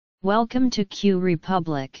Welcome to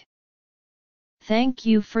QrepubliC. Thank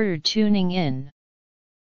you for tuning in.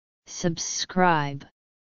 Subscribe,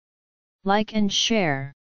 like and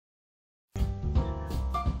share.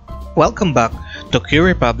 Welcome back to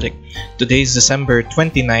QrepubliC. Today is December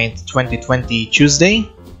 29th, 2020, Tuesday.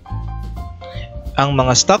 Ang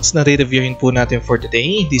mga stocks na re-reviewin po natin for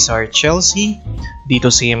today, these are Chelsea,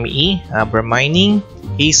 Dito CME, Abra Mining,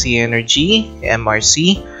 AC Energy,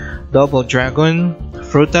 MRC, Double Dragon,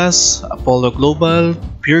 Frutas, Apollo Global,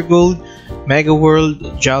 Pure Gold, Mega World,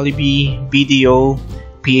 Jollibee, BDO,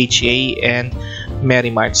 PHA, and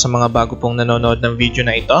Merrimart. Sa mga bago pong nanonood ng video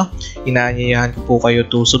na ito, inaanyayahan ko po kayo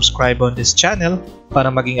to subscribe on this channel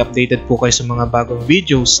para maging updated po kayo sa mga bagong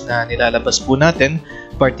videos na nilalabas po natin,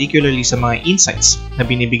 particularly sa mga insights na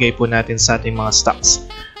binibigay po natin sa ating mga stocks.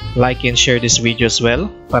 Like and share this video as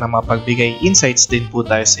well para mapagbigay insights din po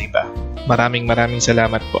tayo sa iba. Maraming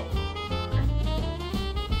salamat po.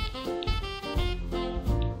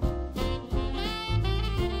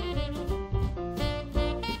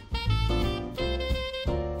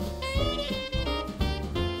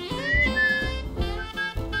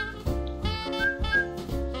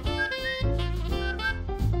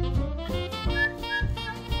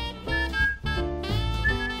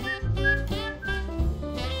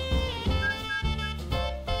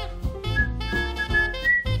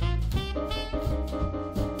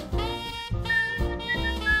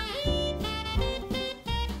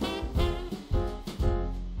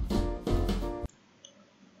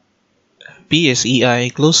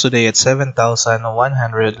 PSEI closed today at 7,100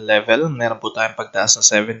 level. Meron po tayong pagtaas ng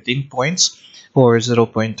 17 points or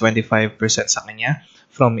 0.25% sa kanya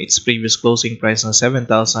from its previous closing price ng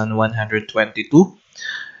 7,122.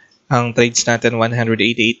 Ang trades natin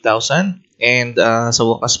 188,000. And sa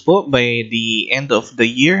wakas po, by the end of the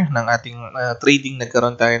year ng ating trading,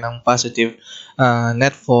 nagkaroon tayo ng positive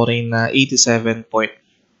net foreign na 87.48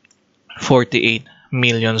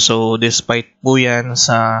 million. So despite po yan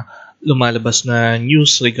sa lumalabas na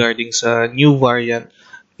news regarding sa new variant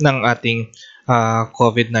ng ating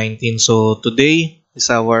COVID-19. So today is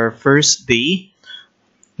our first day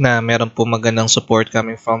na meron po magandang support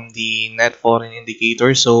coming from the net foreign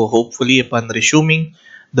indicator. So hopefully upon resuming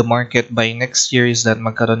the market by next year is that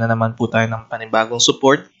magkaroon na naman po tayo ng panibagong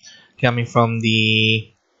support coming from the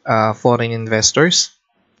foreign investors.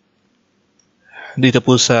 Dito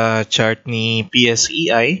po sa chart ni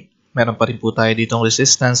PSEI, meron pa rin po tayo ditong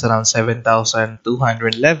resistance around 7,200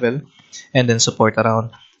 level and then support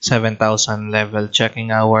around 7,000 level. Checking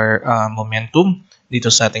our momentum dito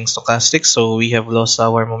sa ating stochastics. So we have lost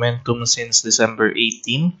our momentum since December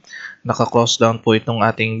 18. Naka-close down po itong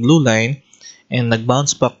ating blue line and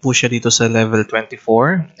nag-bounce back po siya dito sa level 24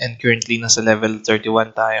 and currently nasa level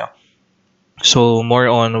 31 tayo. So more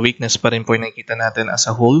on weakness pa rin po yung nakikita natin as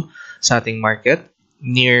a whole sa ating market.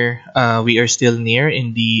 We are still near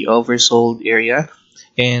in the oversold area,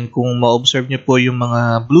 and kung ma-observe nyo po yung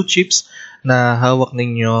mga blue chips na hawak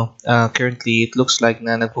ninyo, currently it looks like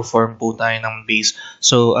na nagpo-form po tayo ng base.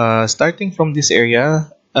 So starting from this area,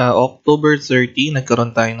 October 30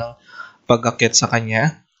 nagkaroon tayo ng pag-akyat sa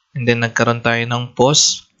kanya, and then nagkaroon tayo ng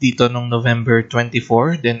pause dito nung November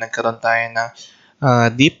 24, then nagkaroon tayo ng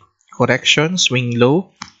deep correction, swing low,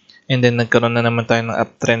 and then nagkaroon na naman tayo ng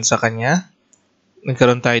uptrend sa kanya.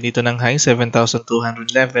 Nagkaroon tayo dito ng high,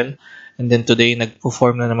 7,200 level. And then today,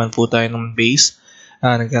 nag-perform na naman po tayo ng base.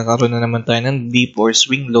 Nagkakaroon na naman tayo ng deep or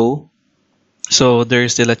swing low. So,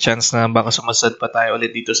 there's still a chance na baka sumasad pa tayo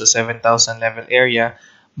ulit dito sa 7,000 level area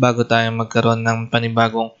bago tayo magkaroon ng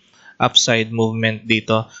panibagong upside movement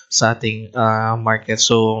dito sa ating market.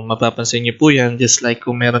 So, mapapansin niyo po yan, just like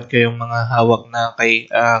kung meron kayong mga hawak na kay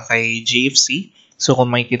GFC. So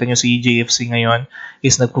kung makikita nyo si JFC ngayon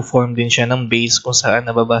is nagpo-form din siya ng base kung saan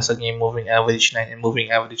nababasag niya yung moving average 9 and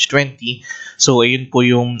moving average 20. So ayun po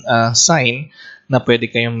yung sign na pwede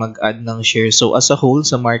kayong mag-add ng share. So as a whole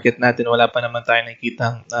sa market natin wala pa naman tayo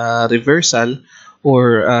nakikitang reversal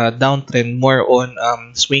or downtrend, more on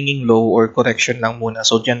swinging low or correction lang muna.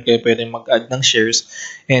 So dyan kayo pwedeng mag-add ng shares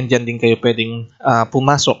and dyan din kayo pwedeng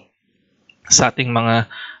pumasok sa ating mga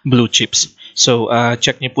blue chips. So,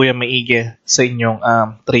 check niyo po yung maigi sa inyong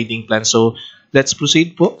trading plan. So, let's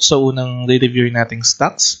proceed po sa unang re-review nating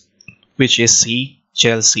stocks, which is si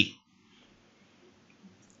Chelsea.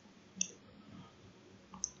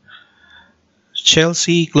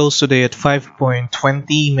 Chelsea closed today at 5.20.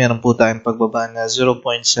 Meron po tayong pagbaba na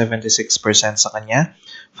 0.76% sa kanya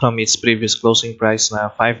from its previous closing price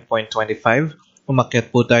na 5.25.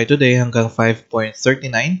 Umakyat po tayo today hanggang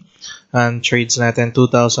 5.39. Ang trades natin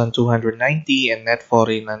 2,290 and net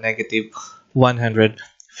foreign na negative 150.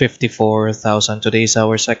 54,000. Today is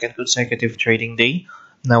our second consecutive trading day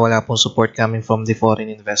na wala pong support coming from the foreign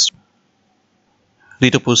investor.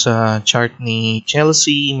 Dito po sa chart ni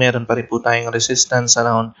Chelsea, meron pa rin po tayong resistance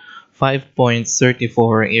around 5.34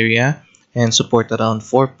 area and support around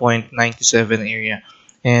 4.97 area.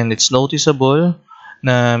 And it's noticeable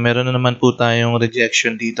na meron na naman po tayong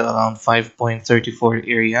rejection dito around 5.34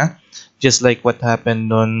 area, just like what happened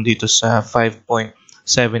doon dito sa 5.72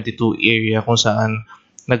 area kung saan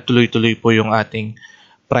nagtuloy-tuloy po yung ating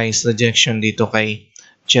price rejection dito kay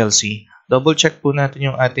Chelsea. Double check po natin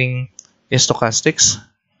yung ating stochastics.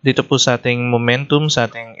 Dito po sa ating momentum, sa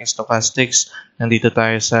ating stochastics, nandito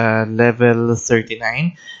tayo sa level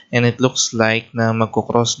 39 and it looks like na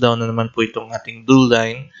magko-cross down na naman po itong ating blue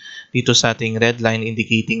line dito sa ating red line,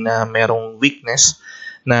 indicating na merong weakness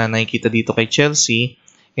na nakikita dito kay Chelsea,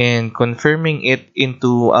 and confirming it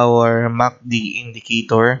into our MACD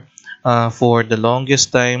indicator. For the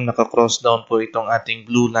longest time, naka-cross down po itong ating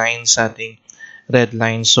blue line sa ating red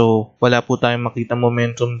line. So, wala po tayong makita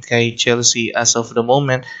momentum kay Chelsea as of the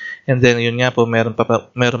moment. And then, yun nga po, meron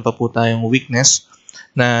pa po tayong weakness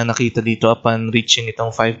na nakita dito upon reaching itong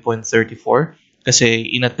 5.34. Kasi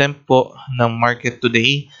inattempt po ng market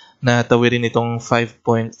today na tawirin itong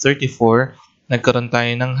 5.34. Nagkaroon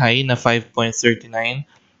tayo ng high na 5.39.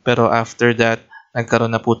 Pero after that,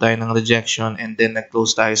 nagkaroon na po tayo ng rejection and then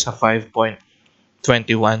nag-close tayo sa 5.21.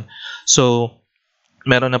 So,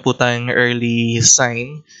 meron na po tayong early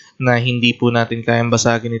sign na hindi po natin kayang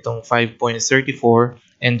basagin itong 5.34,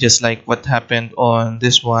 and just like what happened on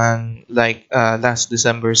this one like last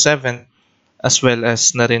December 7th as well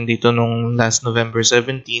as na rin dito nung last November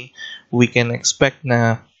 17, we can expect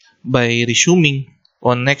na by resuming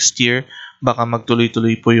on next year, baka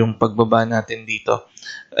magtuloy-tuloy po yung pagbaba natin dito.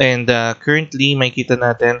 And currently, may kita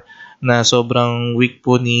natin na sobrang weak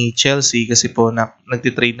po ni Chelsea kasi po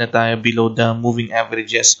nagtitrade na tayo below the moving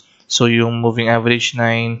averages. So yung moving average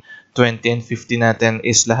 9, 20, and 50 natin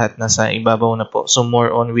is lahat nasa ibabaw na po. So more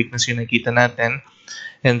on weakness yung nakita natin.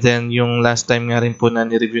 And then yung last time nga rin po na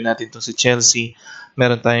nireview natin to si Chelsea,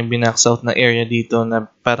 meron tayong binax out na area dito na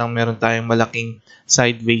parang meron tayong malaking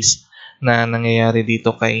sideways na nangyayari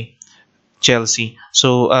dito kay Chelsea.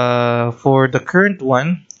 So for the current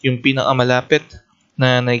one, yung pinakamalapit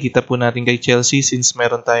na nakikita po natin kay Chelsea, since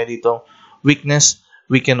meron tayo dito weakness,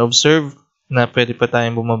 we can observe na pwede pa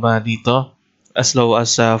tayong bumaba dito as low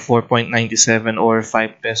as 4.97 or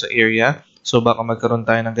 5 peso area. So baka magkaroon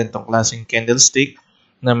tayo ng ganitong klaseng candlestick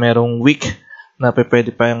na merong wick na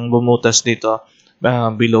pwede pa yung bumutas dito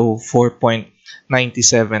below 4.97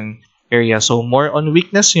 area. So more on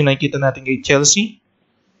weakness yung nakikita natin kay Chelsea.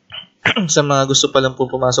 Sa mga gusto pa lang po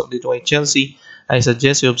pumasok dito kay Chelsea, I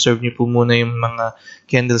suggest i-observe nyo po muna yung mga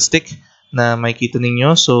candlestick na makikita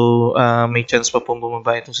ninyo. So, may chance pa pong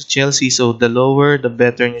bumaba itong sa Chelsea. So, the lower, the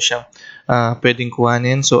better nyo siyang pwedeng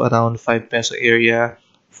kuhanin. So, around 5 peso area,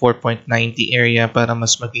 4.90 area para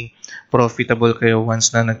mas maging profitable kayo once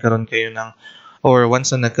na nagkaroon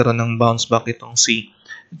ng bounce back itong si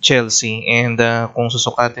Chelsea. And kung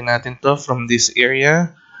susukatin natin to from this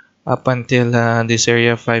area, up until this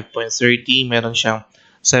area 5.30, meron siyang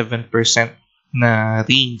 7% na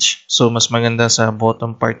range. So, mas maganda sa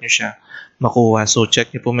bottom part nyo siya makuha. So, check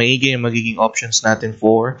nyo po maigi yung magiging options natin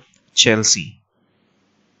for Chelsea.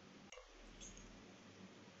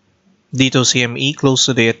 Dito CME close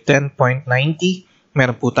today at 10.90.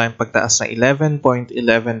 Meron po tayong pagtaas na 11.11%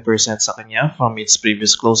 sa kanya from its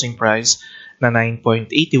previous closing price na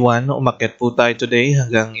 9.81. Umakyat po tayo today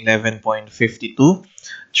hanggang 11.52.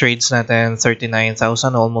 Trades natin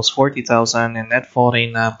 39,000, almost 40,000, and net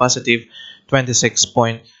foreign na positive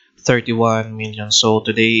 26.31 million. So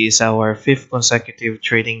today is our 5th consecutive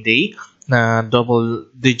trading day na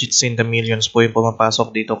double digits in the millions po yung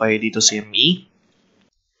pumapasok dito kay dito CME.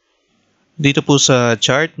 Dito po sa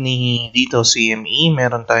chart ni dito CME,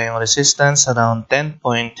 meron tayong resistance around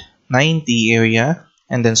 10.90 area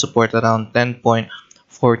and then support around 10.43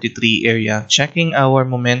 area. Checking our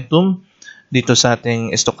momentum dito sa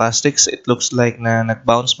ating stochastics, it looks like na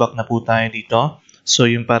nag-bounce back na po tayo dito. So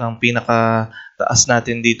yung parang pinaka-taas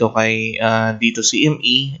natin dito kay dito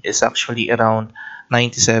CME is actually around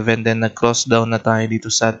 97. Then nag-cross down na tayo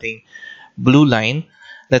dito sa ating blue line.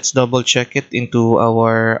 Let's double check it into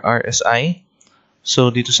our RSI.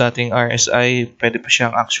 So dito sa ating RSI, pwede pa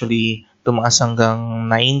siyang actually tumaas hanggang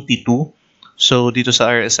 92. So dito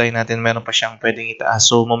sa RSI natin, meron pa siyang pwedeng itaas.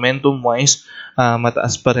 So momentum-wise,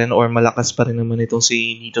 mataas pa rin or malakas pa rin naman itong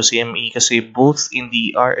si dito CME kasi both in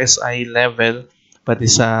the RSI level pati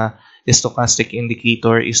sa stochastic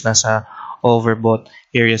indicator is nasa overbought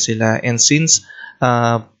area sila. And since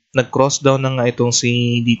nag-cross down na nga itong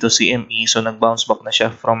dito si ME, so nag-bounce back na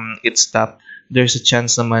siya from its top. There's a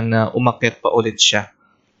chance naman na umakyat pa ulit siya.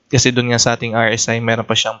 Kasi doon nga sa ating RSI, meron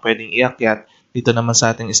pa siyang pwedeng iakyat. Dito naman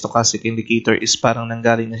sa ating stochastic indicator is parang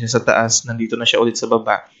nanggaling na siya sa taas, nandito na siya ulit sa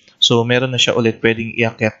baba. So meron na siya ulit pwedeng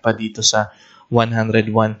iakyat pa dito sa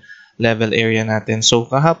 101 level area natin. So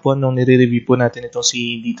kahapon, nung nire-review po natin itong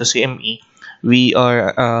dito si ME, we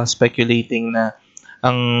are speculating na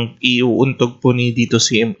ang iuuntog po ni dito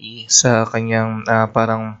si ME sa kanyang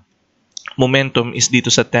parang momentum is dito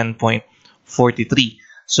sa 10.43.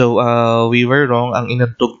 So we were wrong. Ang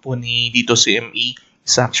inuntog po ni dito si ME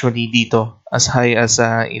is actually dito as high as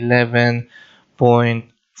 11.52.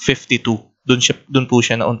 Doon po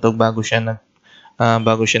siya nauntog bago siya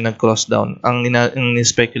nag-cross down. Ang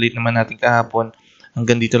speculate naman natin kahapon,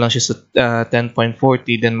 hanggang dito lang siya sa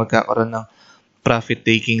 10.40, then magkakaroon ng profit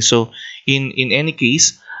taking. So in any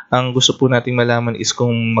case, ang gusto po nating malaman is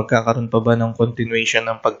kung magkakaroon pa ba ng continuation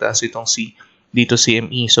ng pagtaas itong dito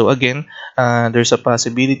CME. So again, there's a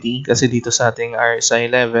possibility kasi dito sa ating RSI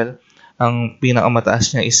level, ang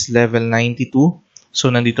pinakamataas niya is level 92. So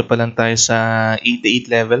nandito pa lang tayo sa 88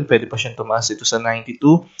 level, pwede pa siyang tumaas dito sa 92.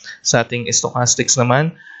 Sa ating stochastics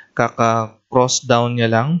naman, kaka-cross down niya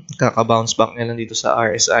lang, kaka-bounce back niya lang dito sa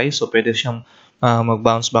RSI. So pwede siyang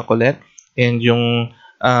mag-bounce back ulit. And yung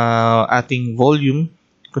ating volume,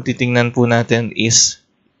 kung titingnan po natin, is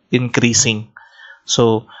increasing.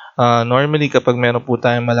 So normally kapag meron po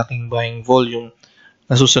tayong malaking buying volume,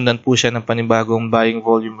 nasusundan po siya ng panibagong buying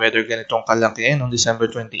volume, whether ganitong kalaki noong December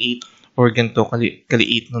 28 or ganito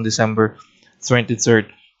kaliit noong December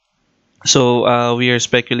 23rd. So we are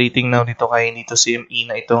speculating now dito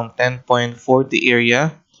CME na itong 10.40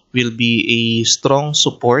 area will be a strong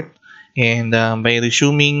support, and by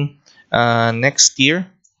resuming next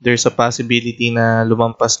year, there's a possibility na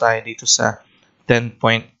lumampas tayo dito sa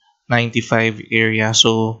 10.95 area.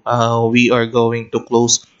 So we are going to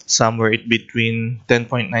close somewhere between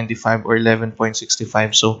 10.95 or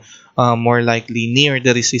 11.65. So more likely near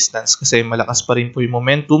the resistance kasi malakas pa rin po yung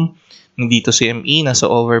momentum dito CME.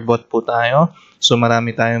 Nasa overbought po tayo. So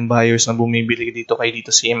marami tayong buyers na bumibili dito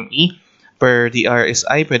CME. Per the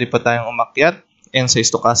RSI, pwede pa tayong umakyat. And sa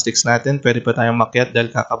stochastics natin, pwede pa tayong umakyat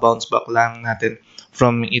dahil kaka-bounce back lang natin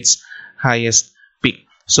from its highest peak.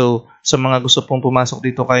 So sa mga gusto pong pumasok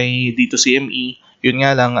dito CME, yun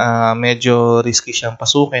nga lang, medyo risky siyang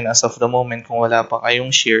pasukin as of the moment kung wala pa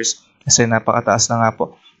kayong shares kasi napakataas na nga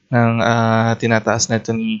po ng tinataas na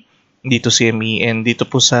ito dito CME. And dito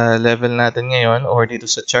po sa level natin ngayon or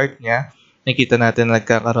dito sa chart niya, nakita natin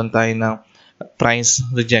nagkakaroon tayo ng price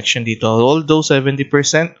rejection dito. Although 70%,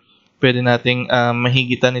 pwede nating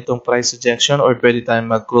mahigitan itong price rejection or pwede tayong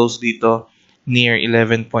mag-close dito near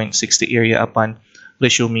 11.60 area upon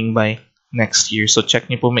resuming by next year. So check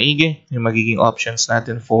niyo po maigi yung magiging options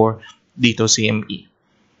natin for dito CME.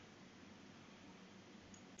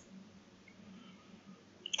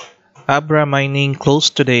 Abra Mining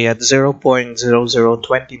closed today at 0.0029.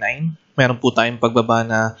 Meron po tayong pagbaba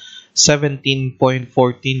na 17.14%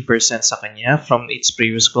 sa kanya from its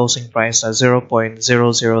previous closing price na 0.0035.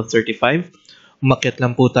 Umakyat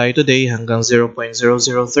lang po tayo today hanggang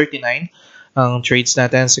 0.0039. Ang trades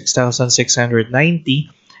natin 6,690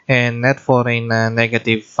 and net foreign na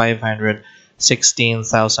negative 516,000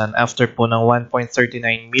 after po ng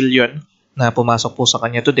 1.39 million na pumasok po sa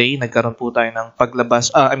kanya today. Nagkaroon po tayo ng paglabas,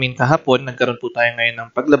 kahapon nagkaroon po tayo ngayon ng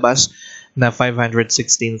paglabas na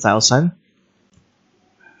 516,000.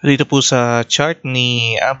 Dito po sa chart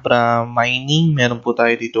ni Abra Mining, meron po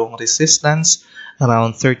tayo ditong resistance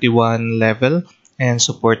around 31 level and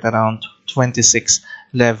support around 26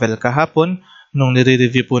 level. Kahapon, nung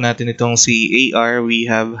nire-review po natin itong CAR, we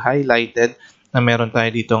have highlighted na meron tayo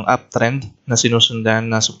ditong uptrend na sinusundan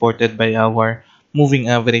na supported by our moving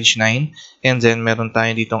average 9, and then meron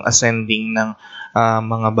tayo ditong ascending ng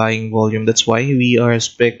mga buying volume. That's why we are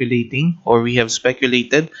speculating or we have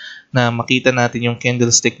speculated na makita natin yung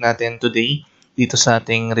candlestick natin today dito sa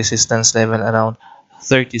ating resistance level around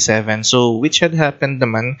 37. So which had happened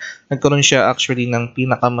naman, nagkaroon siya actually ng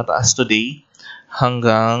pinakamataas today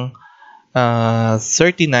hanggang 39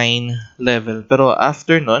 level. Pero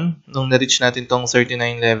after nun, nung na-reach natin tong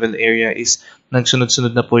 39 level area is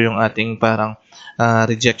nagsunod-sunod na po yung ating parang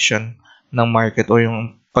rejection ng market o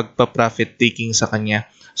yung pagpa-profit taking sa kanya.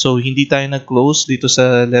 So hindi tayo nag-close dito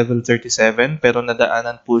sa level 37 pero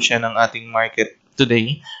nadaanan po siya ng ating market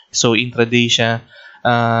today. So intraday siya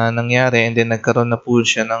nangyari, and then nagkaroon na po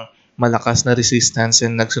siya ng malakas na resistance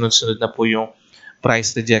and nagsunod-sunod na po yung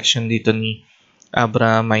price rejection dito ni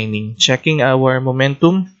Abra Mining. Checking our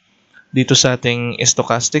momentum dito sa ating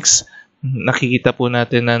stochastics, nakikita po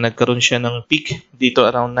natin na nagkaroon siya ng peak dito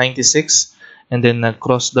around 96 and then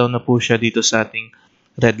nag-cross down na po siya dito sa ating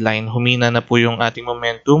red line. Humina na po yung ating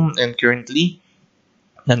momentum and currently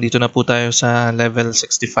nandito na po tayo sa level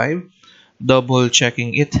 65. Double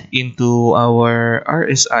checking it into our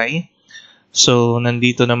RSI. So,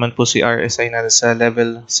 nandito naman po si RSI na sa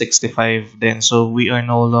level 65 din. So, we are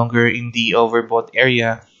no longer in the overbought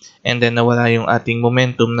area. And then, nawala yung ating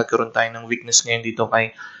momentum. Nagkaroon tayo ng weakness ngayon dito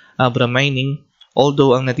kay Abra Mining.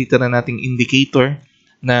 Although, ang natitira nating indicator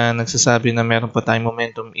na nagsasabi na meron pa tayong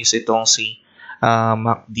momentum is itong si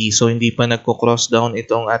MACD. So, hindi pa nagko-cross down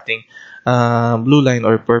itong ating blue line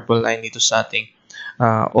or purple line dito sa ating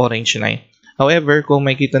orange line. However, kung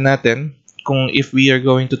makita natin, kung if we are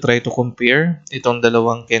going to try to compare itong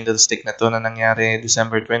dalawang candlestick na to na nangyari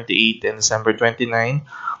December 28 and December 29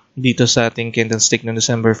 dito sa ating candlestick ng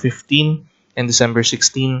December 15 and December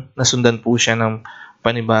 16, nasundan po siya ng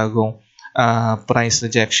panibagong price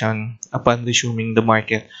rejection upon resuming the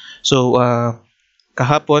market. So,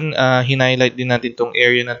 kahapon, hinighlight din natin itong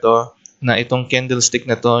area na to na itong candlestick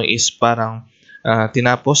na to is parang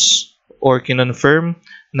tinapos or kinonfirm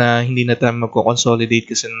na hindi na tayo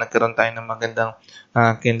magko-consolidate kasi nagkaroon tayo ng magandang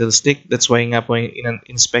candlestick. That's why nga po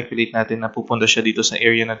in-speculate natin na pupunta siya dito sa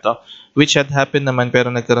area na to, which had happened naman pero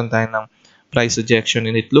nagkaroon tayo ng price rejection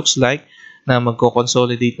and it looks like na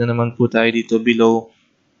magko-consolidate na naman po tayo dito below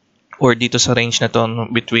or dito sa range na to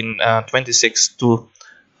between 26 to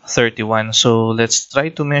 31. So let's try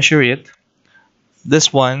to measure it.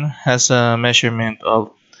 This one has a measurement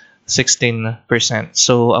of 16%.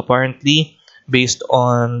 So apparently, based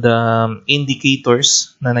on the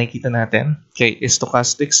indicators na nakikita natin kay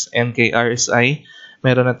stochastics and kay RSI,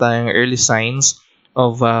 meron na tayong early signs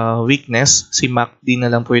of weakness. Si MACD na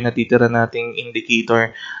lang po yung natitira nating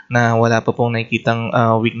indicator na wala pa pong nakikitang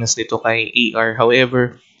weakness dito kay AR.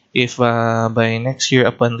 However, if by next year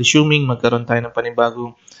upon resuming, magkaroon tayo ng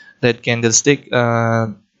panibagong red candlestick,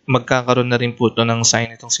 magkakaroon na rin po ito ng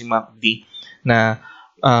sign itong si MACD na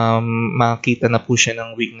makita na po siya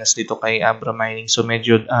ng weakness dito kay Abra Mining. So,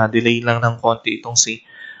 medyo delay lang ng konti itong si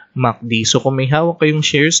MACD. So, kung may hawak kayong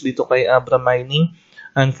shares dito kay Abra Mining,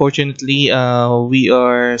 unfortunately, we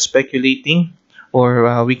are speculating or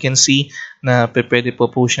we can see na pwede po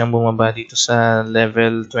siyang bumaba dito sa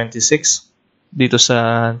level 26 dito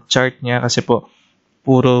sa chart niya kasi po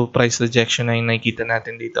puro price rejection na yung nakikita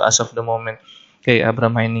natin dito as of the moment kay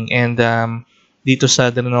Abra Mining. And dito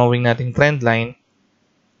sa drawing nating trend line,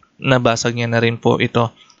 nabasag niya na rin po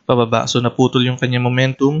ito pababa. So, naputol yung kanya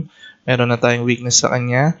momentum. Meron na tayong weakness sa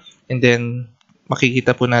kanya. And then,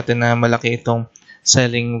 makikita po natin na malaki itong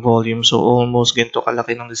selling volume. So, almost ganito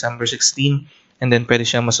kalaki ng December 16. And then, pwede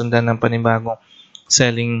siya masundan ng panibagong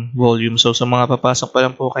selling volume. So, sa mga papasok pa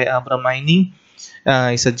lang po kay Abra Mining,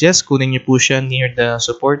 I suggest kunin niyo po siya near the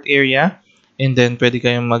support area. And then, pwede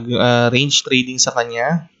kayong mag-range trading sa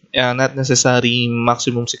kanya. Not necessary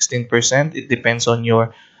maximum 16%. It depends on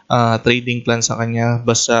your trading plan sa kanya,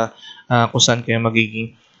 basta kung saan kayo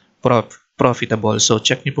magiging profitable. So,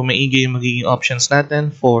 check niyo po maigi yung magiging options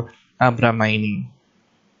natin for Abra Mining.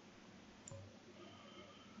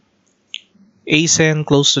 ASEN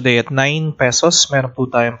closed today at 9 pesos. Meron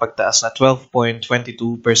po tayong pagtaas na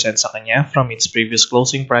 12.22% sa kanya from its previous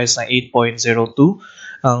closing price na 8.02.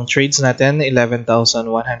 Ang trades natin, 11,120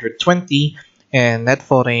 and net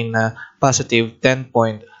foreign na positive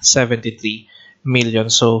 10.73 million.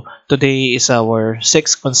 So, today is our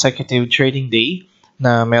 6th consecutive trading day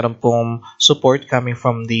na meron pong support coming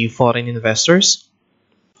from the foreign investors.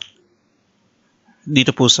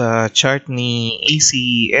 Dito po sa chart ni AC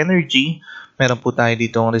Energy, meron po tayo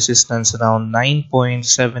ditong resistance around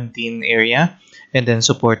 9.17 area and then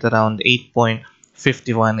support around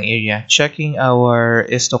 8.51 area. Checking our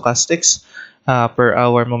stochastics per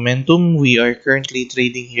hour momentum, we are currently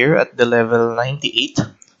trading here at the level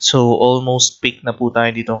 98. So, almost peak na po tayo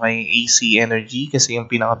dito kay AC Energy kasi yung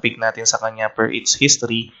pinaka-peak natin sa kanya per its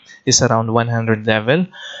history is around 100 level.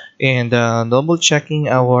 And double checking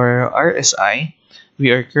our RSI, we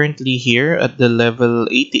are currently here at the level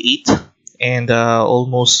 88 and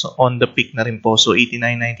almost on the peak na rin po. So, 89,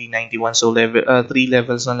 90, 91. So, level 3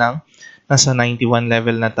 levels na lang. Nasa 91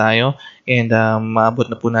 level na tayo and maabot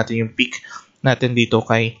na po natin yung peak natin dito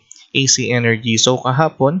kay AC Energy. So,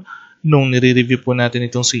 kahapon, nung nire-review po natin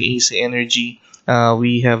itong si AC Energy,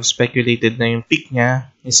 we have speculated na yung peak niya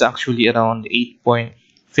is actually around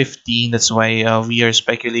 8.50. That's why we are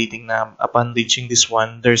speculating na upon reaching this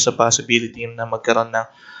one, there's a possibility na magkaroon ng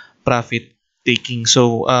profit taking.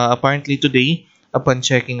 So, apparently today, upon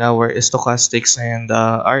checking our stochastics and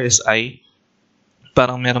RSI,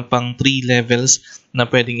 parang meron pang 3 levels na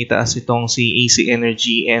pwedeng itaas itong si AC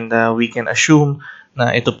Energy, and we can assume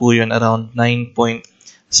na ito po yun around 9.17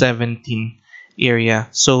 area.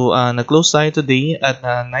 So nag-close tayo today at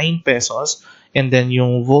 9 pesos, and then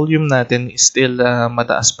yung volume natin is still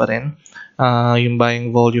mataas pa rin. Yung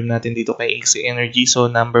buying volume natin dito kay AC Energy. So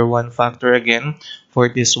number one factor again for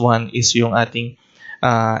this one is yung ating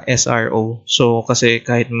SRO. So kasi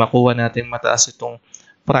kahit makuha natin mataas itong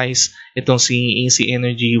price, itong si AC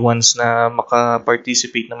Energy, once na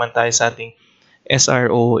maka-participate naman tayo sa ating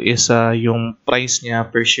SRO, is yung price niya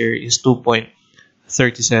per share is 2.37.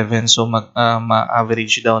 So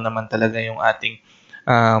ma-average daw naman talaga yung ating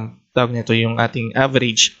tawag nito, yung ating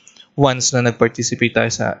average once na nag-participate tayo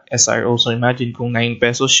sa SRO. So imagine kung 9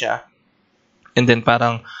 pesos siya, and then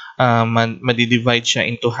parang madidivide siya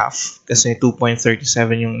into half kasi 2.37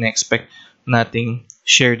 yung na-expect nating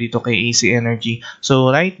share dito kay AC Energy. So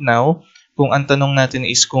right now, kung ang tanong natin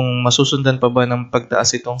is kung masusundan pa ba ng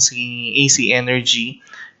pagtaas itong si AC Energy,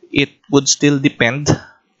 it would still depend.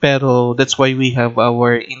 Pero that's why we have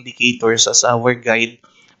our indicators as our guide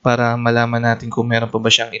para malaman natin kung meron pa ba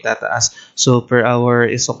siyang itataas. So per our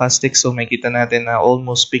stochastic, so makita natin na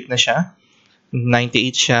almost peak na siya.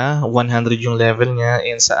 98 siya, 100 yung level niya,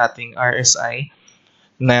 and sa ating RSI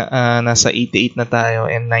na nasa 88 na tayo,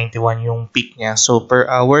 and 91 yung peak niya. So per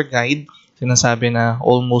our guide, sinasabi na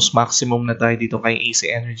almost maximum na tayo dito kay AC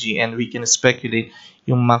Energy, and we can speculate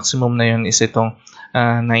yung maximum na yun is itong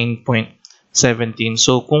 9.17.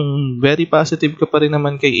 So kung very positive ka pa rin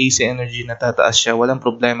naman kay AC Energy na tataas siya, walang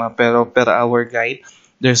problema. Pero per our guide,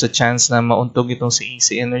 there's a chance na mauntog itong si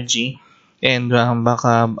AC Energy, and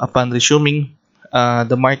baka upon resuming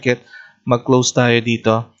the market, mag-close tayo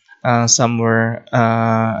dito somewhere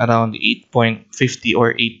around 8.50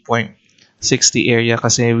 or 8.60 area,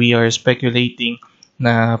 kasi we are speculating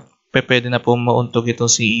na pwede na po mauntog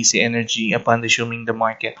itong si AC Energy upon resuming the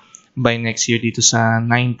market by next year dito sa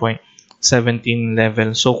 9.17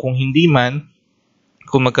 level. So kung hindi man,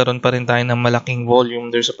 kung magkaroon pa rin tayo ng malaking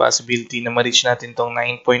volume, there's a possibility na ma-reach natin tong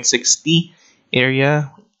 9.60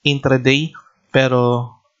 area intraday.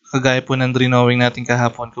 Pero kagaya po ng drawing natin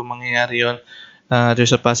kahapon, kung mangyayari yun,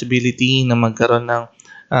 there's a possibility na magkaroon ng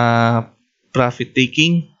profit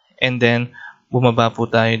taking, and then bumaba po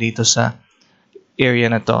tayo dito sa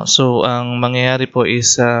area na to. So ang mangyayari po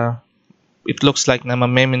is it looks like na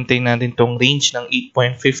ma-maintain natin tong range ng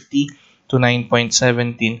 8.50 to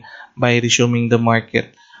 9.17 by resuming the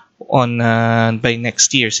market on by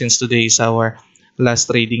next year, since today is our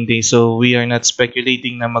last trading day. So we are not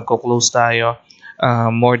speculating na magko-close tayo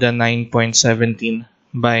more than 9.17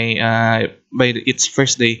 by its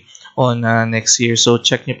first day on next year. So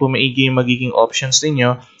check niyo po maigi yung magiging options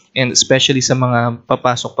niyo, and especially sa mga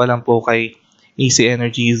papasok pa lang po kay AC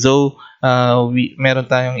Energy. Though meron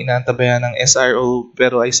tayong inaantabayan ng SRO,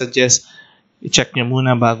 pero I suggest i-check nyo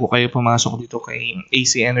muna bago kayo pumasok dito kay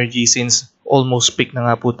AC Energy, since almost peak na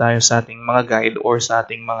nga po tayo sa ating mga guide or sa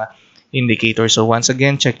ating mga indicator. So once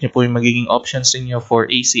again, check nyo po yung magiging options niyo for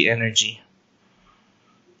AC Energy.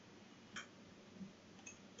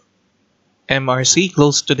 MRC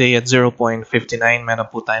closed today at 0.59.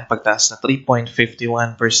 Meron po tayong pagtaas na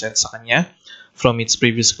 3.51% sa kanya from its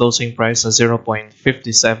previous closing price na 0.57.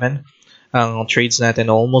 Ang trades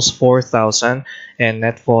natin almost 4,000, and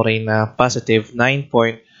net foreign na positive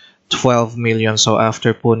 9.12 million. So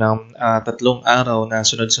after po ng tatlong araw na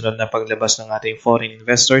sunod-sunod na paglabas ng ating foreign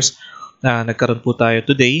investors, nagkaroon po tayo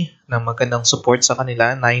today ng magandang support sa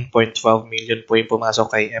kanila. 9.12 million po yung pumasok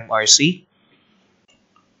kay MRC.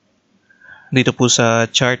 Dito po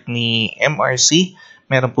sa chart ni MRC,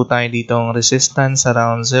 meron po tayo ditong resistance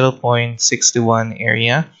around 0.61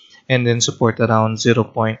 area, and then support around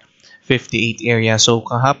 0.58 area. So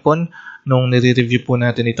kahapon, nung nire-review po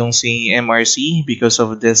natin itong si MRC, because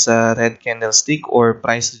of this red candlestick or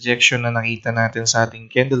price rejection na nakita natin sa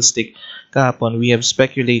ating candlestick kahapon, we have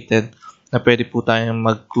speculated na pwede po tayong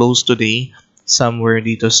mag-close today somewhere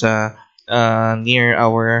dito sa near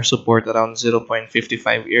our support around 0.55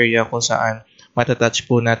 area, kung saan matatouch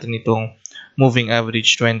po natin itong moving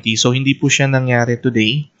average 20. So hindi po siya nangyari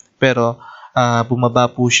today, pero bumaba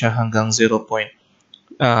po siya hanggang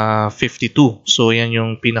 0.52. So yan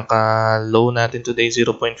yung pinaka-low natin today,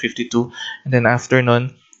 0.52. And then after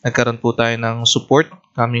nun, nagkaroon po tayo ng support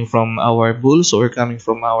coming from our bulls or coming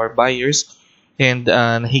from our buyers. And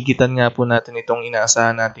nahigitan nga po natin itong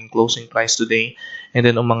inaasahan nating closing price today. And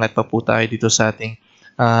then umangat pa po tayo dito sa ating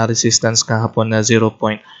resistance kahapon na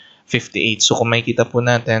 0.58. So kung makikita po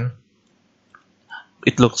natin,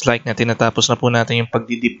 it looks like na tinatapos na po natin yung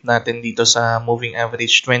pagdidip natin dito sa moving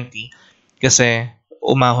average 20. Kasi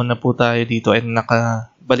umahon na po tayo dito and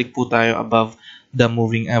nakabalik po tayo above the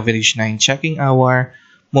moving average 9. Checking our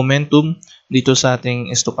momentum dito sa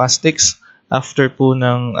ating stochastics after po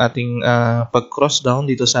ng ating pag-cross down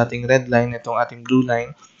dito sa ating red line, itong ating blue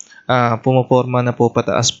line, pumoporma na po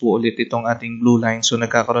pataas po ulit itong ating blue line. So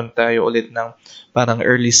nagkakaroon tayo ulit ng parang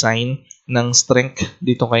early sign ng strength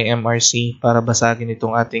dito kay MRC para basagin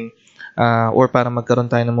itong ating or para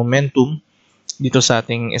magkaroon tayo ng momentum dito sa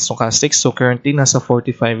ating stochastics. So currently nasa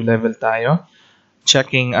 45 level tayo.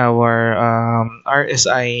 Checking our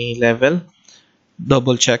RSI level.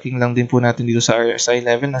 Double checking lang din po natin dito sa RSI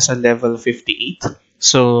level, nasa level 58.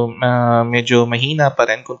 So medyo mahina pa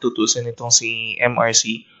rin kung tutusin itong si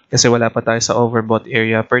MRC kasi wala pa tayo sa overbought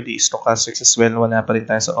area. Per the stochastics as well, wala pa rin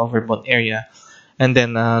tayo sa overbought area. And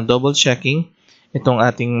then double checking itong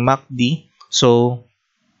ating MACD. So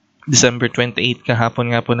December 28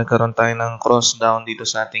 kahapon nga po nagkaroon tayo ng cross down dito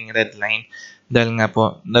sa ating red line dahil nga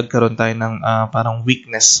po nagkaroon tayo ng parang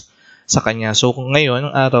weakness sa kanya. So kung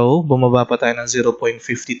ngayon araw bumaba pa tayo ng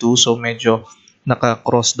 0.52, so medyo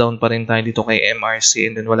naka-cross down pa rin tayo dito kay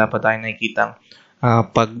MRC and then wala pa tayong nakikitang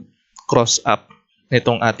pag-cross up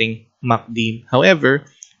nitong ating MACD. However,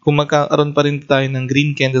 kung magkakaroon pa rin tayo ng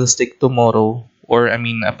green candlestick tomorrow or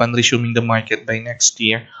upon resuming the market by next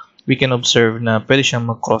year, we can observe na pwede siyang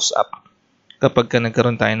mag-cross up kapag ka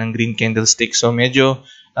nagkaroon tayo ng green candlestick. So medyo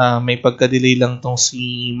may pagka-delay lang tong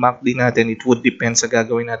si MACD natin. It would depend sa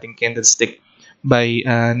gagawin nating candlestick by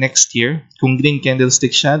next year. Kung green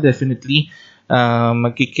candlestick siya, definitely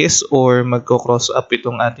magkikiss or magko-cross up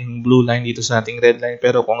itong ating blue line dito sa ating red line.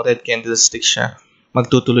 Pero kung red candlestick siya,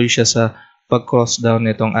 magtutuloy siya sa pag-cross down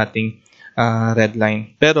nitong ating red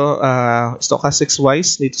line. Pero stochastics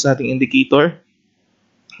wise dito sa ating indicator,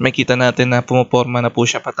 makita natin na pumoporma na po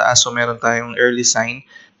siya pataas. So meron tayong early sign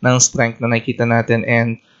ng strength na nakita natin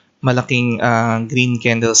and malaking green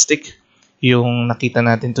candlestick yung nakita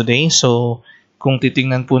natin today. So kung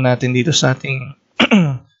titingnan po natin dito sa ating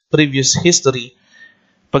previous history,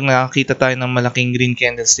 pag nakakita tayo ng malaking green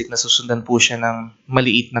candlestick, nasusundan po siya ng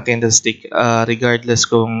maliit na candlestick regardless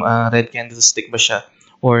kung red candlestick ba siya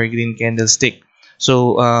or green candlestick.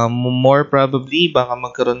 So more probably baka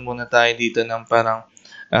magkaroon muna tayo dito ng parang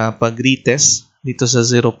pag-retest dito sa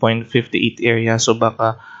 0.58 area. So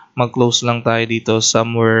baka mag-close lang tayo dito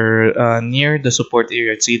somewhere near the support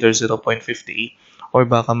area. It's either 0.58 or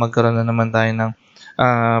baka magkaroon na naman tayo ng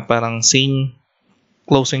parang same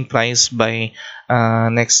closing price by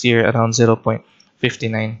next year around 0.59.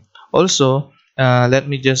 Also, let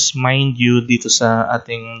me just mind you dito sa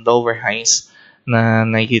ating lower highs na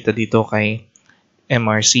nakikita dito kay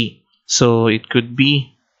MRC. So it could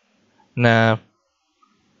be na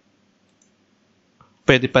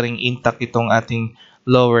pwede pa rin intact itong ating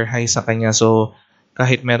lower high sa kanya. So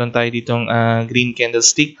kahit meron tayo ditong green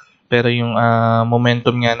candlestick, pero yung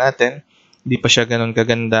momentum nga natin, hindi pa siya ganun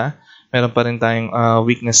kaganda. Meron pa rin tayong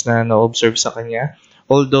weakness na na-observe sa kanya.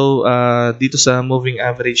 Although dito sa moving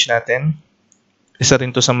average natin, isa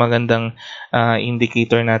rin to sa magandang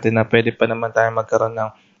indicator natin na pwede pa naman tayo magkaroon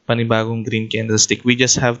ng panibagong green candlestick. We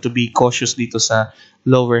just have to be cautious dito sa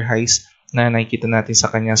lower highs na nakikita natin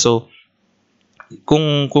sa kanya. So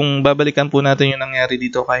kung babalikan po natin yung nangyari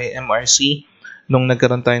dito kay MRC nung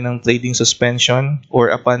nagkaroon tayo ng trading suspension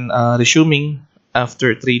or upon resuming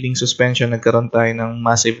after trading suspension, nagkaroon tayo ng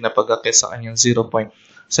massive na pag-akit sa kanyang 0.72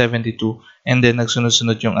 and then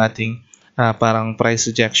nagsunod-sunod yung ating parang price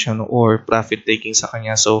rejection or profit taking sa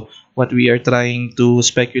kanya. So what we are trying to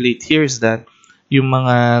speculate here is that yung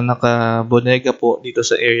mga nakabonega po dito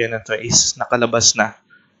sa area na to is nakalabas na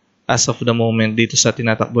as of the moment dito sa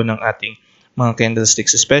tinatakbo ng ating mga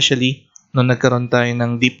candlesticks, especially nung nagkaroon tayo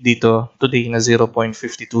ng dip dito today na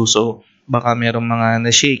 0.52. So baka merong mga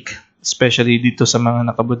na-shake, especially dito sa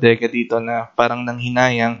mga nakabodega dito na parang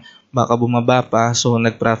nanghinayang, baka bumaba pa, so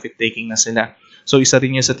nag-profit taking na sila. So isa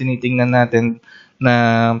rin yun sa tinitingnan natin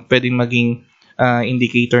na pwedeng maging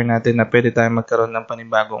indicator natin na pwede tayo magkaroon ng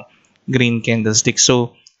panibagong green candlestick.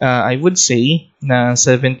 So I would say na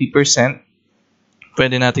 70%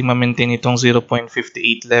 pwede nating ma-maintain itong 0.58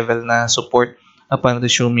 level na support upon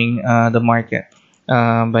resuming the market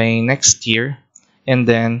by next year. And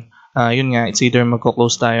then, yun nga, it's either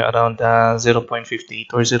magko-close tayo around 0.58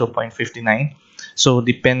 or 0.59. So,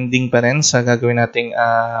 depending pa rin sa gagawin nating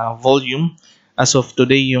volume. As of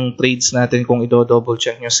today, yung trades natin, kung i-double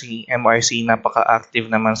check nyo si MRC, napaka-active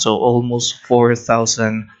naman. So, almost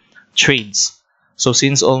 4,000 trades. So,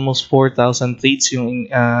 since almost 4,000 trades yung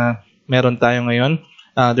meron tayo ngayon,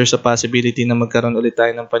 there's a possibility na magkaroon ulit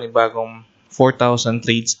tayo ng panibagong 4,000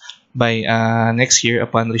 trades by next year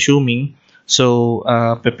upon resuming. So,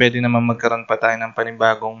 pwede naman magkaroon pa tayo ng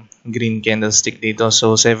panibagong green candlestick dito.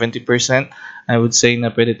 So, 70%, I would say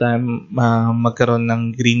na pwede tayong magkaroon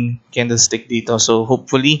ng green candlestick dito. So,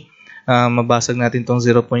 hopefully, mabasag natin tong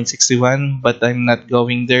 0.61, but I'm not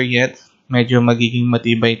going there yet. Medyo magiging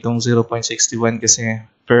matibay itong 0.61 kasi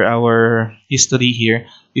per our history here,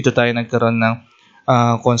 dito tayo nagkaroon ng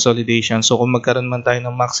consolidation. So, kung magkaroon man tayo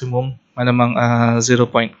ng maximum, malamang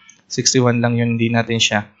 0.61 lang yun, hindi natin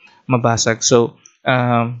siya mabasag. So,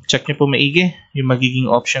 check nyo po maigi yung magiging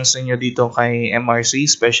options ninyo dito kay MRC,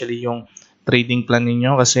 especially yung trading plan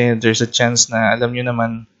ninyo kasi there's a chance na alam nyo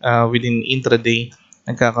naman within intraday,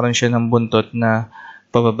 nagkakaroon siya ng buntot na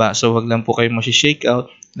pababa. So, wag lang po kayo shake out.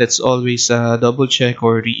 Let's always double check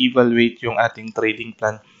or re-evaluate yung ating trading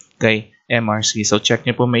plan kay MRC. So, check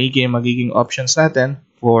nyo po maigi yung magiging options natin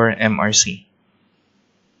for MRC.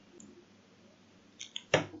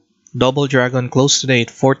 Double Dragon closed today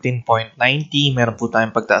at 14.90. Meron po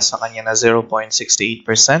tayong pagtaas sa kanya na 0.68%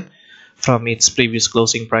 from its previous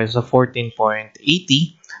closing price of 14.80.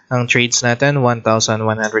 Ang trades natin,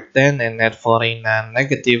 1,110 and net foreign na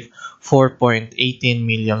negative 4.18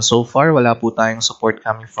 million so far. Wala po tayong support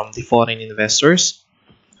coming from the foreign investors.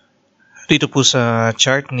 Dito po sa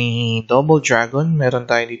chart ni Double Dragon, meron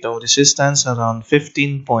tayo dito resistance around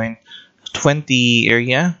 15.20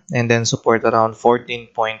 area and then support around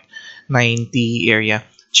 14.90 area.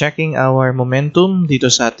 Checking our momentum dito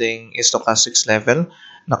sa ating stochastics level,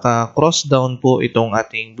 naka-cross down po itong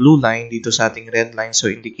ating blue line dito sa ating red line. So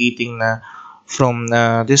indicating na from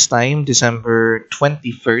this time, December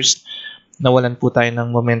 21st, nawalan po tayo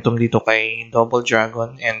ng momentum dito kay Double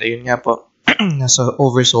Dragon. And ayun nga po, nasa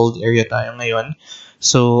oversold area tayo ngayon.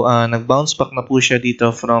 So nag-bounce back na po siya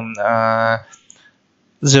dito from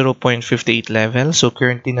 0.58 level. So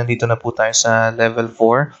currently nandito na po tayo sa level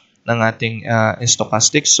 4 ng ating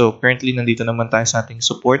stochastics. So currently nandito naman tayo sa ating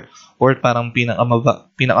support or parang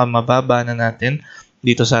pinakamababa na natin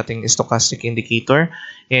dito sa ating stochastic indicator.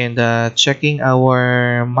 And checking our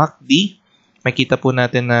MACD, makita po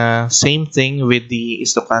natin na same thing with the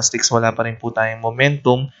stochastics. Wala pa rin po tayong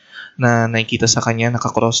momentum na nakikita sa kanya.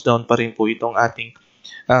 Naka-cross down pa rin po itong ating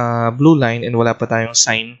blue line and wala pa tayong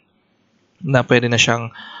sign na pwede na siyang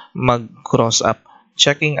mag-cross up.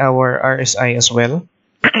 Checking our RSI as well.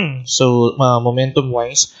 So,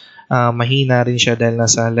 momentum-wise, mahina rin siya dahil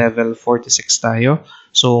nasa level 46 tayo.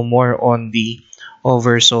 So, more on the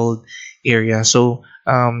oversold area. So,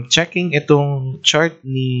 checking itong chart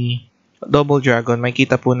ni Double Dragon,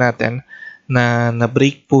 makita po natin na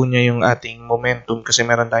na-break po niya yung ating momentum kasi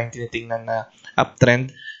meron tayong tinitingnan na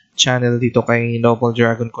uptrend channel dito kay Double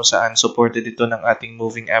Dragon kung saan supported ito ng ating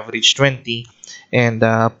moving average 20 and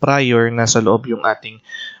prior nasa loob yung ating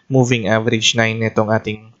moving average 9 nitong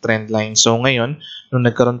ating trend line. So ngayon, nung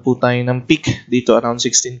nagkaroon po tayo ng peak dito around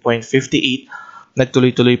 16.58,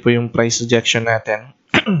 nagtuloy-tuloy po yung price rejection natin.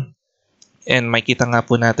 And makita nga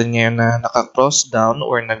po natin ngayon na naka-cross down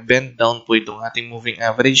or nag-bend down po itong ating moving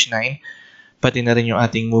average 9, pati na rin yung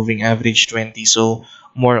ating moving average 20. So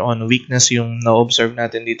more on weakness yung na-observe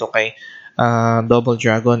natin dito kay Double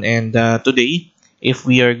Dragon. And today, if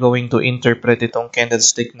we are going to interpret itong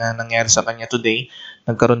candlestick na nangyari sa kanya today,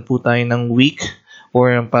 nagkaroon po tayo ng weak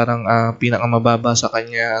or parang pinakamababa sa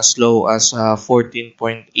kanya as low as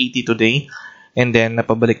 14.80 today. And then,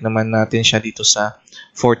 napabalik naman natin siya dito sa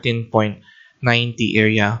 14.90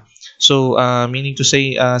 area. So, meaning to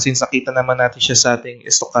say, since nakita naman natin siya sa ating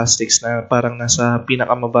stochastics na parang nasa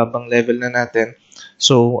pinakamababang level na natin,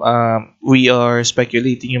 so, we are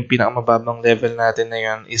speculating yung pinakamababang level natin na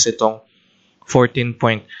yan is itong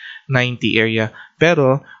 14.90 area.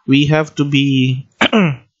 Pero, we have to be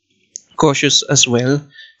cautious as well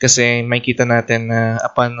kasi may kita natin na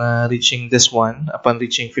upon reaching this one, upon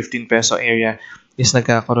reaching 15 peso area, is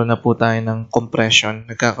nagkakaroon na po tayo ng compression,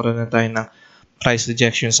 nagkakaroon na tayo ng price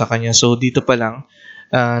rejection sa kanya. So, dito pa lang,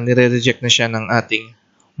 nire-reject na siya ng ating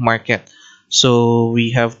market. So, we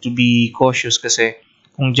have to be cautious kasi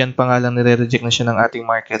kung dyan pa nga lang nire-reject na siya ng ating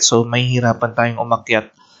market, so may hirapan tayong umakyat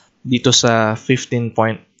dito sa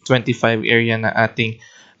 15.25 area na ating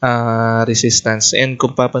resistance. And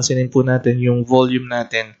kung papansinin po natin, yung volume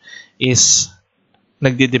natin is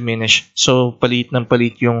nagdi-diminish. So, palit ng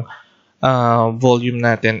palit yung volume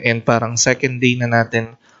natin and parang second day na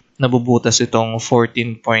natin nabubutas itong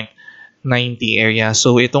 14.90 area.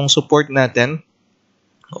 So, itong support natin,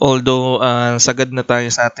 although sagad na tayo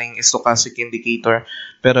sa ating stochastic indicator,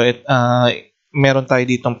 pero meron tayo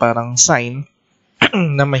ditong parang sign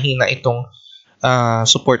na mahina itong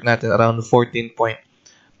support natin around 14.90.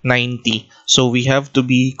 So we have to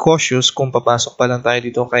be cautious kung papasok pa lang tayo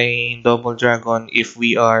dito kay Double Dragon if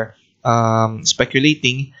we are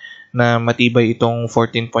speculating na matibay itong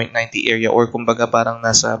 14.90 area, or kumbaga parang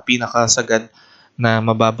nasa pinakasagad na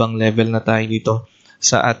mababang level na tayo dito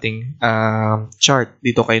sa ating chart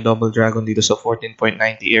dito kay Double Dragon dito sa 14.90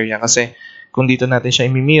 area. Kasi kung dito natin siya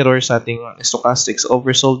i-mirror sa ating stochastics,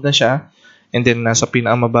 oversold na siya, and then nasa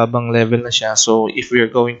pinakamababang level na siya. So if we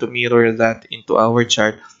are going to mirror that into our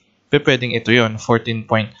chart, pwedeng ito yon 14.90.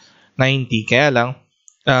 Kaya lang,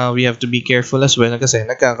 we have to be careful as well kasi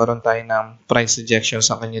nagkakaroon tayo ng price rejection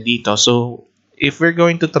sa kanya dito. So if we're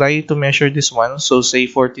going to try to measure this one, so say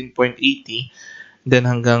 14.80, then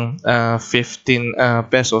hanggang 15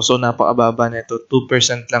 pesos. So napakababa na ito.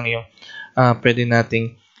 2% lang yung pwede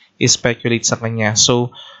nating i-speculate sa kanya.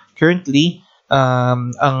 So currently,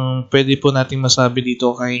 ang pwede po nating masabi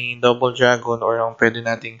dito kay Double Dragon, or ang pwede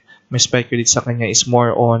nating ma-speculate sa kanya, is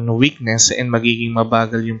more on weakness, and magiging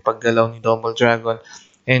mabagal yung paggalaw ni Double Dragon.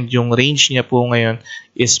 And yung range niya po ngayon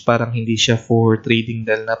is parang hindi siya for trading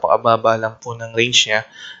dahil napakababa lang po ng range niya.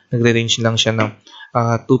 Nagre-range lang siya ng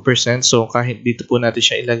 2%. So kahit dito po natin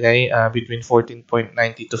siya ilagay between 14.90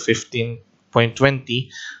 to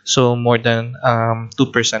 15.20, so more than 2%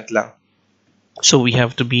 lang. So we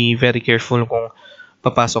have to be very careful kung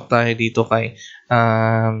papasok tayo dito kay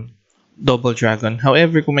Double Dragon.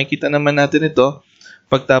 However, kung makita naman natin ito,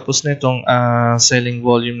 pagtapos nitong selling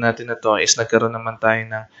volume natin na to, is nagkaroon naman tayo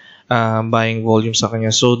ng buying volume sa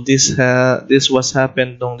kanya. So this was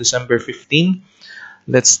happened noong December 15.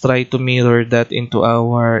 Let's try to mirror that into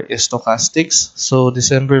our stochastics. So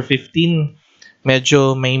December 15,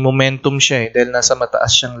 medyo may momentum siya dahil nasa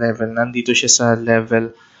mataas siyang level. Nandito siya sa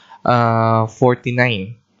level 49.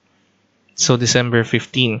 So December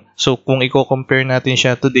 15. So kung i-compare natin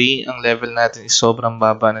siya today, ang level natin is sobrang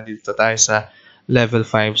baba. Nandito tayo sa level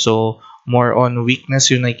 5. So more on weakness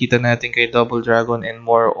yung nakikita natin kay Double Dragon, and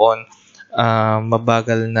more on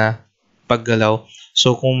mabagal na paggalaw.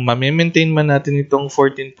 So kung ma-maintain man natin itong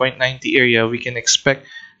 14.90 area, we can expect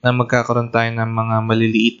na magkakaroon tayo ng mga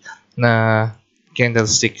maliliit na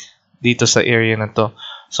candlestick dito sa area na to.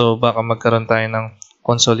 So baka magkaroon tayo ng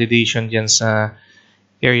consolidation dyan sa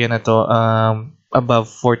area na to above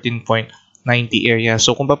 14.90 area.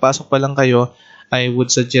 So kung papasok pa lang kayo, I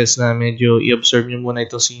would suggest na medyo i-observe nyo muna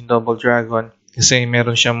ito si Double Dragon, kasi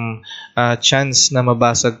meron siyang chance na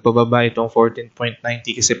mabasag pababa itong 14.90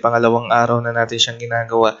 kasi pangalawang araw na natin siyang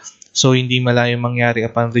ginagawa. So hindi malayo mangyari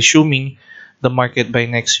upon resuming the market by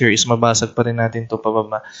next year is mabasag pa rin natin to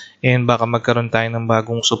pababa, and baka magkaroon tayo ng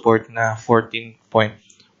bagong support na 14.45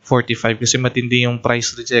 kasi matindi yung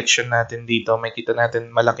price rejection natin dito. Makita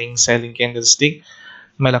natin malaking selling candlestick,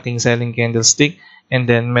 and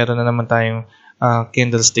then meron na naman tayong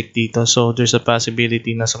candlestick dito. So there's a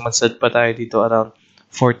possibility na sumadsad pa tayo dito around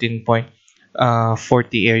 14.40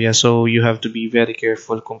 area. So you have to be very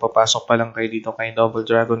careful kung papasok pa lang kayo dito kay Double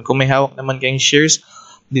Dragon. Kung may hawak naman kayong shares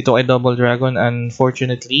dito kay Double Dragon,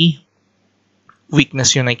 unfortunately,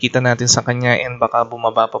 weakness yung nakikita natin sa kanya, and baka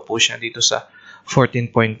bumaba pa po siya dito sa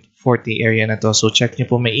 14.40 area na to. So check nyo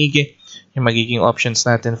po maigi yung magiging options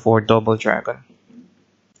natin for Double Dragon.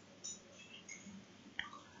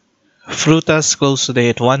 Frutas close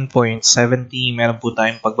today at 1.70. Meron po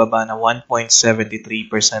tayong pagbaba na 1.73%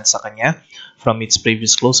 sa kanya from its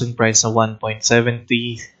previous closing price na 1.73.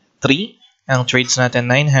 Ang trades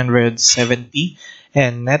natin 970,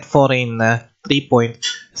 and net foreign na 3.13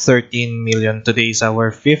 million. Today is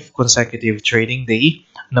our 5th consecutive trading day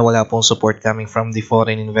na wala pong support coming from the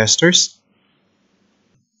foreign investors.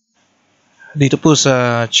 Dito po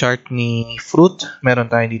sa chart ni Fruit,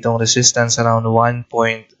 meron tayo ditong resistance around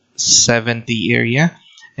 1.70 area,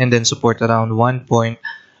 and then support around 1.60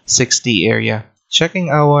 area.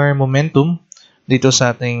 Checking our momentum dito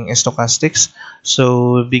sa ating stochastics.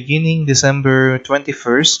 So beginning December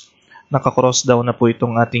 21st, naka-cross down na po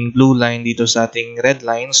itong ating blue line dito sa ating red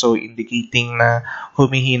line. So indicating na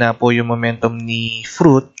humihina po yung momentum ni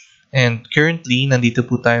Fruit, and currently nandito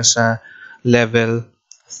po tayo sa level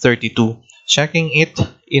 32. Checking it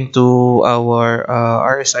into our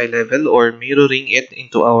RSI level, or mirroring it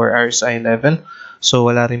into our RSI level. So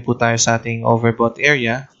wala rin po tayo sa ating overbought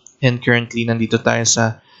area, and currently nandito tayo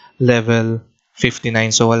sa level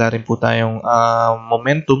 59. So wala rin po tayong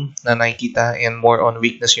momentum na nakikita, and more on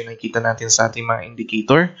weakness yung nakikita natin sa ating mga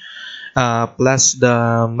indicator. Plus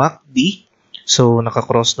the MACD. So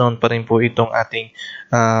naka-cross down pa rin po itong ating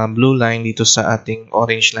blue line dito sa ating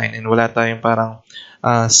orange line, and wala tayong parang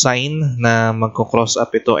sign na magko-cross up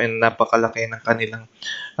ito, and napakalaki ng kanilang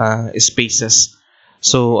spaces.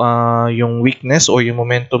 So yung weakness or yung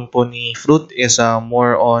momentum po ni Fruit is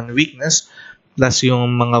more on weakness, plus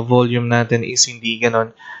yung mga volume natin is hindi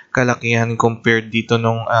ganon kalakihan compared dito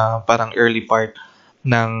nung parang early part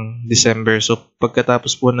ng December. So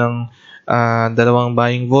pagkatapos po ng dalawang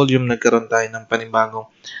buying volume, nagkaroon tayo ng panibagong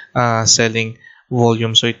selling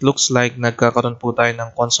volume. So it looks like nagkakaroon po tayo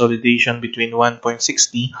ng consolidation between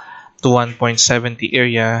 1.60 to 1.70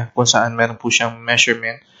 area kung saan meron po siyang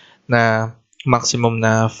measurement na maximum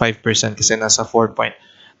na 5% kasi nasa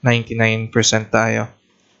 4.99% tayo.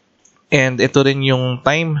 And ito rin yung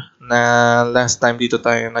time na last time dito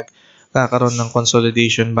tayo nagkakaroon ng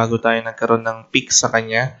consolidation bago tayo nagkaroon ng peak sa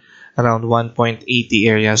kanya, around 1.80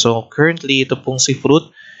 area. So currently ito pong si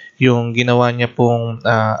Fruit, yung ginawa niya pong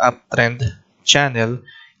uptrend channel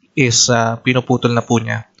is pinuputol na po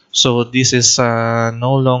niya. So this is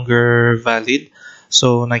no longer valid.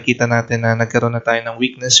 So nakita natin na nagkaroon na tayo ng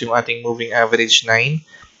weakness. Yung ating moving average 9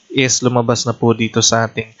 is lumabas na po dito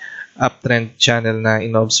sa ating uptrend channel na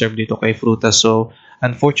ino-observe dito kay Frutas. So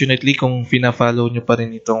unfortunately, kung fina-follow nyo pa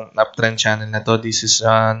rin itong uptrend channel na to, this is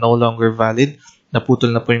no longer valid.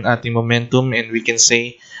 Naputol na po yung ating momentum and we can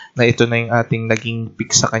say na ito na yung ating naging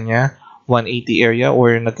peak sa kanya, 180 area,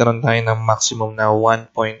 or nagkaroon tayo ng maximum na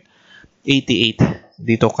 1.88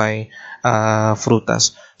 dito kay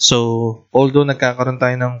Frutas. So although nagkakaroon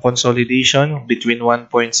tayo ng consolidation between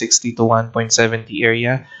 1.60 to 1.70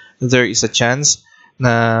 area, there is a chance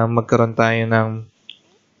na magkaroon tayo ng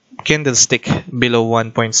candlestick below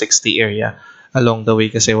 1.60 area along the way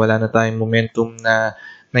kasi wala na tayong momentum na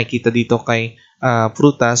nakikita dito kay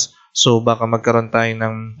Frutas. So baka magkaroon tayo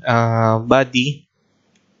ng body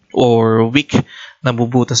or wick na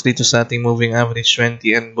bubutas dito sa ating moving average 20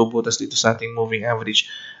 and bubutas dito sa ating moving average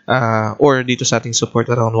or dito sa ating support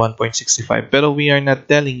around 1.65. Pero we are not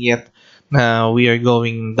telling yet na we are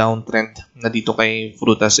going downtrend na dito kay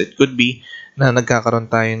Frutas. It could be na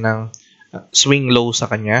nagkakaroon tayo ng swing low sa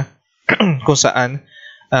kanya kung saan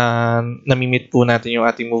namimit po natin yung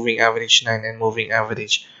ating moving average 9 and moving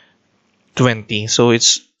average 20. So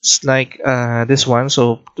it's like this one.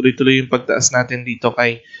 So tuloy-tuloy yung pagtaas natin dito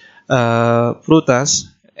kay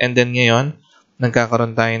Frutas, and then ngayon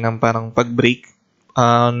nagkakaroon tayo ng parang pag-break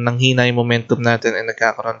nang hina yung momentum natin and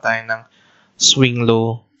nagkakaroon tayo ng swing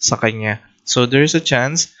low sa kanya. So there's a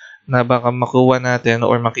chance na baka makuha natin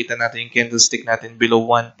or makita natin yung candlestick natin below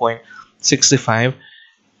 1.65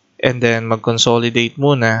 and then mag-consolidate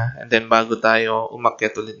muna and then bago tayo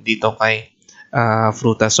umakyat ulit dito kay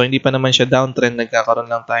Frutas. So hindi pa naman siya downtrend, nagkakaroon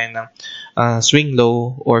lang tayo ng swing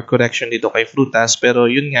low or correction dito kay Frutas. Pero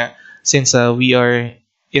yun nga, since we are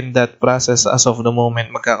in that process as of the moment,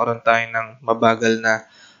 magkakaroon tayo ng mabagal na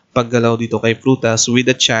paggalaw dito kay Frutas with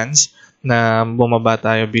a chance na bumaba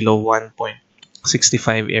tayo below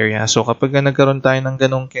 1.65 area. So kapag nagkaroon tayo ng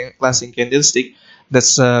ganong klaseng candlestick,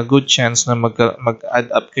 that's a good chance na mag-add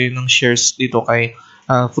up kayo ng shares dito kay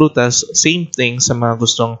Frutas. Same thing sa mga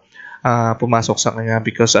gustong pumasok sa kanya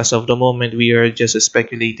because as of the moment, we are just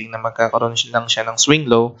speculating na magkakaroon lang siya ng swing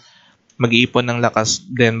low, mag-iipon ng lakas,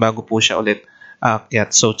 then bago po siya ulit aakyat.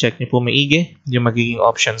 So check niyo po maigi yung magiging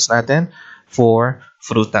options natin for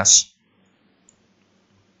Frutas.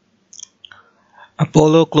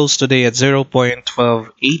 Apollo closed today at 0.1280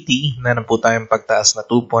 na po tayong pagtaas na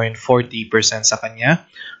 2.40% sa kanya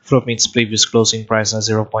from its previous closing price na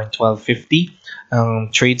 0.1250. Ang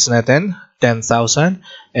trades natin 10,000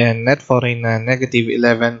 and net foreign na negative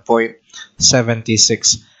 11.76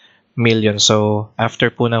 million. So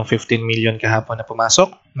after po ng 15 million kahapon na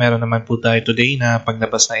pumasok, meron naman po tayo today na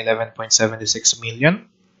paglabas na 11.76 million.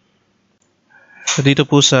 So dito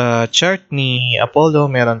po sa chart ni Apollo,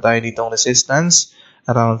 meron tayo ditong resistance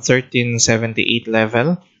around 1378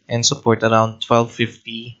 level and support around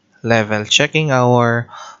 1250 level. Checking our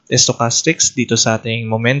stochastics dito sa ating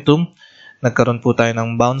momentum, nagkaroon po tayo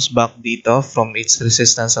ng bounce back dito from its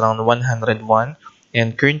resistance around 101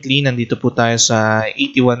 and currently nandito po tayo sa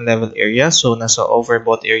 81 level area. So nasa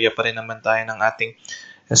overbought area pa rin naman tayo ng ating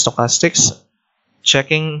stochastics.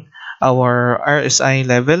 Checking our RSI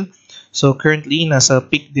level. So currently nasa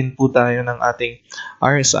peak din po tayo ng ating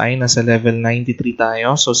RSI, nasa level 93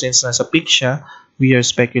 tayo. So since nasa peak siya, we are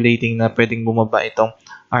speculating na pwedeng bumaba itong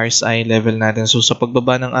RSI level natin. So sa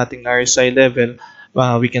pagbaba ng ating RSI level,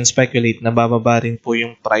 we can speculate na bababa rin po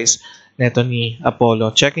yung price neto ni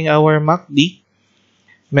Apollo. Checking our MACD,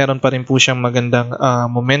 meron pa rin po siyang magandang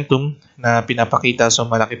momentum na pinapakita. So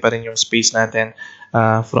malaki pa rin yung space natin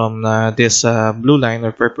from this blue line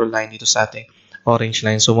or purple line dito sa ating orange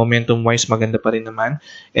line. So momentum wise maganda pa rin naman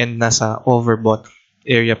and nasa overbought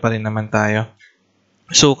area pa rin naman tayo.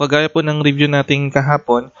 So kagaya po ng review natin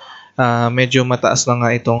kahapon, medyo mataas na nga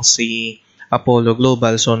itong si Apollo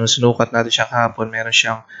Global. So nung sinukat natin siya kahapon, meron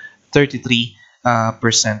siyang 33%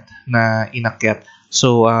 na inakyat.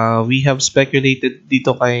 So we have speculated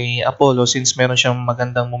dito kay Apollo since meron siyang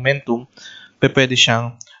magandang momentum, pwede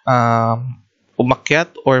siyang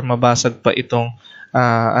umakyat or mabasag pa itong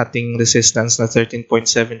ating resistance na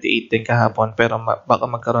 13.78 din kahapon, pero baka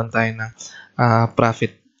magkaroon tayo ng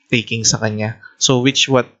profit taking sa kanya. So which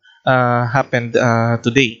what happened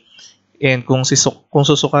today. And kung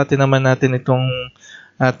susukatin naman natin itong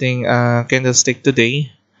ating candlestick today,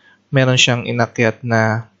 meron siyang inakyat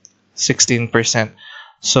na 16%.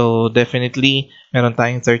 So definitely, meron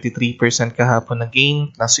tayong 33% kahapon na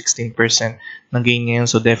gain, na 16% na gain ngayon.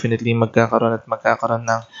 So definitely magkakaroon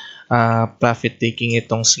ng profit taking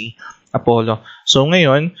itong si Apollo. So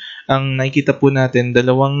ngayon, ang nakikita po natin,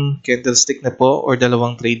 dalawang candlestick na po or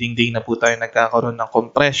dalawang trading day na po tayo nagkakaroon ng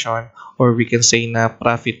compression, or we can say na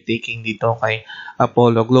profit taking dito kay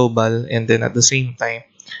Apollo Global, and then at the same time,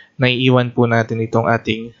 naiiwan po natin itong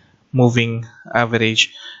ating moving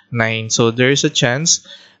average 9. So there's a chance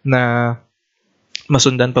na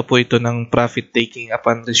masundan pa po ito ng profit taking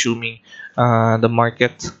upon resuming the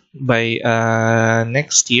market by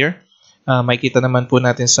next year. Makikita naman po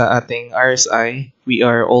natin sa ating RSI, we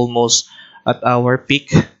are almost at our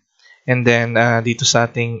peak. And then dito sa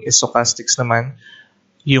ating stochastics naman,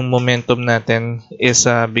 yung momentum natin is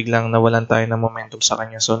biglang nawalan tayo ng momentum sa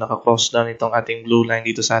kanya. So naka-cross down itong ating blue line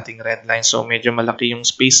dito sa ating red line. So medyo malaki yung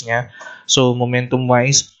space niya. So momentum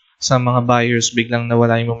wise, sa mga buyers, biglang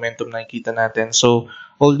nawala yung momentum na nakikita natin. So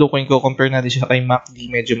although kung i-compare natin siya kay MACD,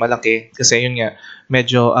 medyo malaki. Kasi yun nga,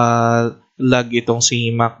 medyo lag itong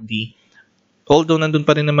si MACD. Although nandun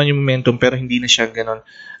pa rin naman yung momentum, pero hindi na siya ganun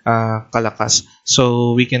kalakas.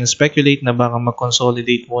 So we can speculate na baka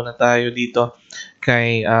mag-consolidate muna tayo dito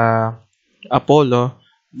kay Apollo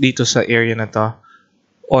dito sa area na to,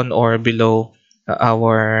 on or below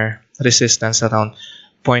our resistance around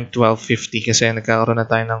 0.1250, kasi nagkakaroon na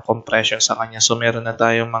tayo ng compression sa kanya. So meron na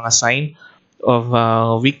tayong mga sign of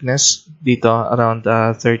weakness dito around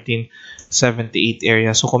 1378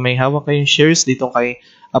 area. So kung may hawak kayong shares dito kay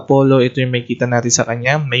Apollo, ito yung may kita natin sa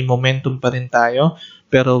kanya. May momentum pa rin tayo,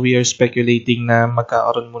 pero we are speculating na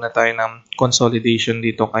magkakaroon muna tayo ng consolidation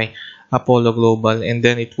dito kay Apollo Global. And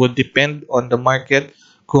then it would depend on the market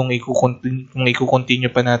kung i-continue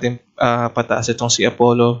pa natin pataas itong si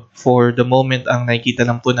Apollo. For the moment, ang nakikita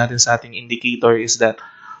lang po natin sa ating indicator is that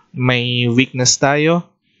may weakness tayo,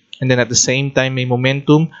 and then at the same time may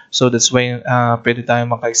momentum. So that's why pwede tayo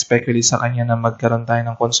maka-speculate sa kanya na magkaroon tayo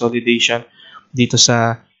ng consolidation dito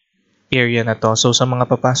sa area na to. So sa mga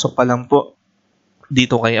papasok pa lang po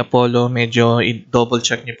dito kay Apollo, medyo i-double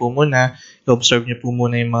check nyo po muna, i-observe nyo po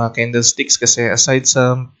muna yung mga candlesticks, kasi aside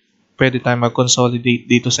sa pwede tayo mag-consolidate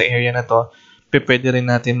dito sa area na to, pwede rin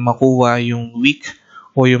natin makuha yung wick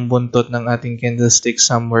o yung buntot ng ating candlestick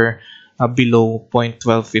somewhere below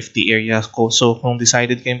 0.1250 area. So kung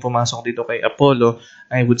decided kayong pumasok dito kay Apollo,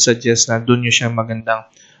 I would suggest na doon nyo siya magandang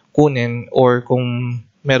kunin, or kung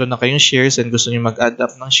meron na kayong shares and gusto nyo mag-add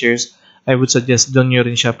up ng shares, I would suggest doon nyo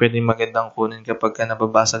rin siya pwede magandang kunin kapag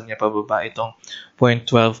nababasag niya pababa itong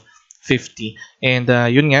 0.1250. And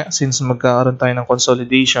yun nga, since magkakaroon tayo ng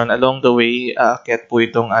consolidation, along the way, aakyat po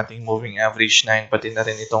itong ating moving average 9, pati na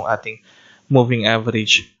rin itong ating moving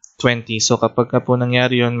average 20. So kapag po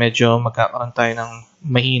nangyari yun, medyo magkakaroon tayo ng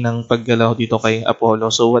mahinang paggalaw dito kay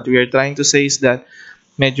Apollo. So what we are trying to say is that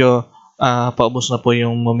medyo paubos na po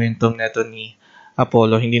yung momentum neto ni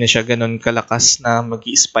Apollo. Hindi na siya ganun kalakas na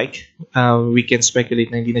mag-i-spike. We can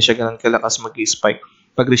speculate na hindi na siya ganun kalakas mag-i-spike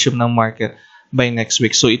pag-resume ng market by next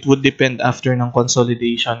week. So it would depend after ng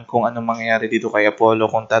consolidation kung anong mangyayari dito kay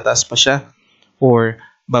Apollo, kung tataas pa siya or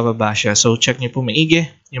bababa siya. So check niyo po maigi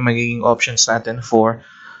yung magiging options natin for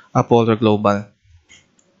Apollo Global.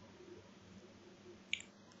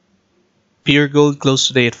 Pure Gold closed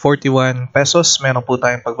today at 41 pesos. Meron po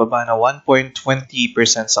tayong pagbaba na 1.20%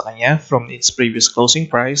 sa kanya from its previous closing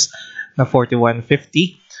price na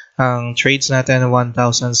 41.50. Ang trades natin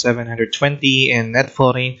 1,720 and net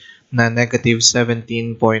foreign na negative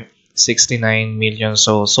 17.69 million.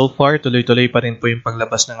 So far, tuloy-tuloy pa rin po yung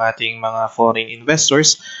paglabas ng ating mga foreign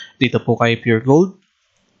investors dito po kay Pure Gold.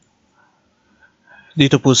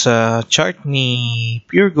 Dito po sa chart ni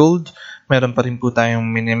Pure Gold, meron pa rin po tayong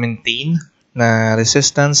maintain na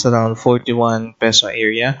resistance around 41 peso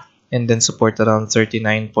area, and then support around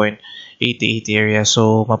 39.88 area.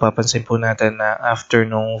 So mapapansin po natin na after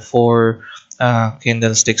nung 4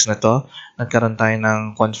 candlesticks na to, nagkaroon tayo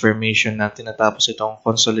ng confirmation na tinatapos itong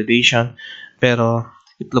consolidation, pero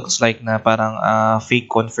it looks like na parang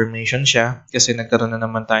fake confirmation siya, kasi nagkaroon na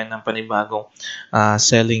naman tayo ng panibagong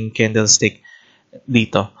selling candlestick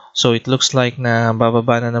dito. So it looks like na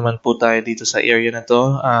bababa na naman po tayo dito sa area na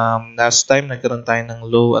to. Last time nagkaroon tayo ng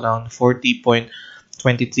low around 40.23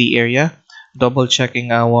 area. Double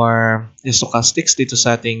checking our stochastics dito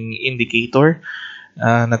sa ating indicator.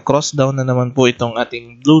 Nag-cross down na naman po itong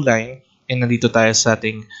ating blue line and nandito tayo sa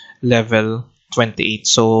ating level 28.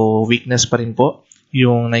 So weakness pa rin po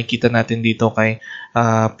yung nakikita natin dito kay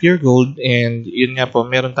pure gold, and yun nga po,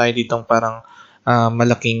 meron tayo ditong parang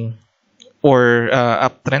malaking or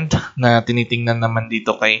uptrend na tinitingnan naman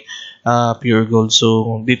dito kay pure gold.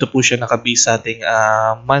 So dito po siya nakabase sa ating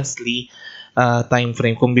monthly time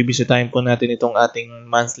frame. Kung bibisitahin po natin itong ating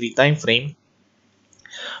monthly time frame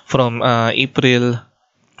from April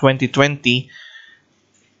 2020,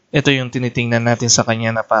 ito yung tinitingnan natin sa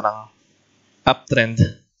kanya na parang uptrend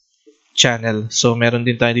channel. So meron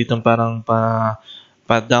din tayo dito parang pa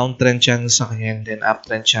downtrend channel sa kanya and then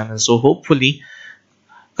uptrend channel. So hopefully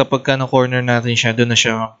kapag ka na-corner natin siya, doon na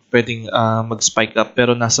siya pwedeng mag-spike up.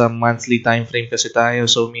 Pero nasa monthly time frame kasi tayo.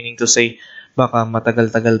 So, meaning to say, baka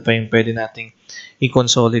matagal-tagal pa yung pwede nating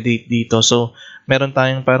i-consolidate dito. So, meron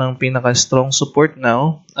tayong parang pinaka-strong support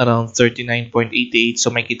now, around 39.88. So,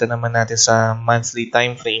 may kita naman natin sa monthly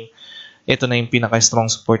time frame. Ito na yung pinaka-strong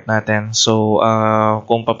support natin. So,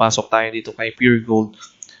 kung papasok tayo dito kay Pure Gold,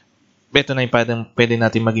 ito na yung pwede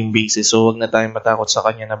natin maging basis. So, wag na tayong matakot sa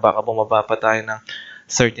kanya na baka bumaba pa tayo ng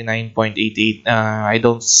 39.88. I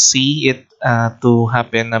don't see it to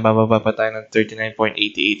happen na bababa pa tayo ng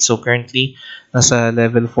 39.88. So currently, nasa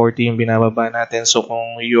level 40 yung binababa natin. So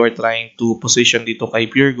kung you are trying to position dito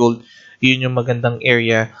kay Pure Gold, yun yung magandang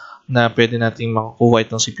area na pwede natin makakuha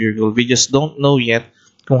itong si Pure Gold. We just don't know yet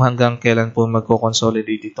kung hanggang kailan po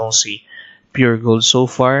magko-consolidate itong si Pure Gold. So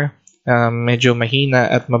far, medyo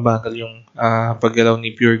mahina at mabagal yung paggalaw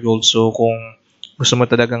ni Pure Gold. So kung gusto mo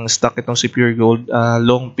talagang stock itong si Pure Gold,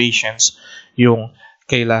 long patience yung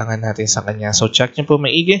kailangan natin sa kanya. So check nyo po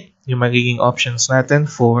maigi yung magiging options natin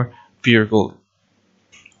for Pure Gold.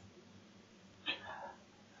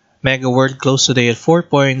 Mega World close today at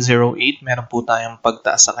 4.08. Meron po tayong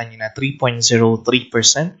pagtaas sa kanya na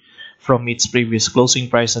 3.03% from its previous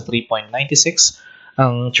closing price na 3.96.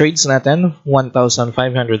 Ang trades natin, 1,530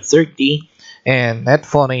 and net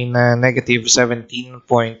foreign na negative 17.8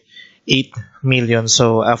 million.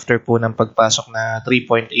 So after po ng pagpasok na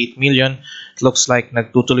 3.8 million, it looks like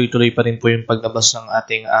nagtutuloy-tuloy pa rin po yung paglabas ng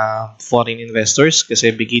ating foreign investors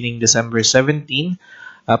kasi beginning December 17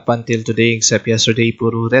 up until today, except yesterday,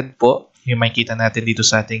 puro red po yung makikita natin dito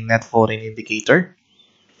sa ating net foreign indicator.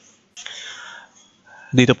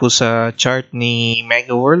 Dito po sa chart ni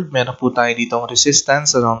Mega World, meron po tayo dito ang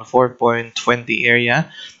resistance around 4.20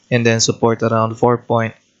 area and then support around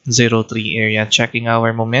 4.03 area. Checking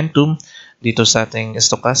our momentum dito sa ating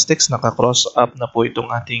stochastics, naka-cross up na po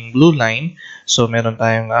itong ating blue line. So meron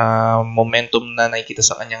tayong momentum na nakikita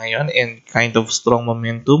sa kanya ngayon and kind of strong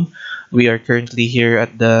momentum. We are currently here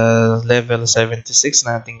at the level 76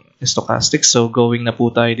 na ating stochastics. So going na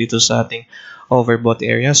po tayo dito sa ating overbought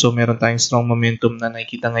area. So meron tayong strong momentum na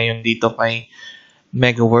nakikita ngayon dito kay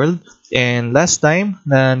Mega World. And last time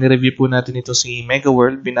na nireview po natin ito si Mega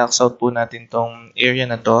World, binax out po natin tong area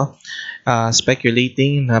na to,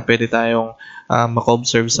 speculating na pwede tayong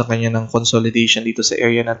maka-observe sa kanya ng consolidation dito sa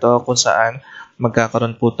area na to, kung saan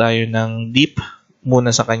magkakaroon po tayo ng dip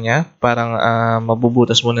muna sa kanya. Parang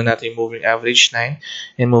mabubutas muna natin yung moving average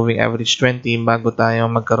 9 and moving average 20 bago tayo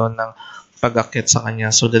magkaroon ng pag-akyat sa kanya.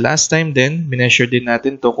 So the last time din, mineasure din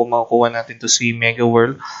natin to kung makukuha natin to si Mega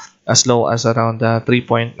World as low as around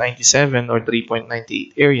 3.97 or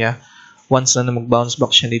 3.98 area. Once na mag-bounce back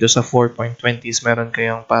siya dito sa 4.20s, meron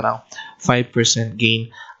kayong parang 5% gain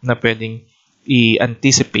na pwedeng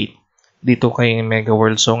i-anticipate dito kay Mega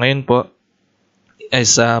World. So ngayon po,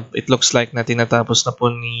 as it looks like na tinatapos na po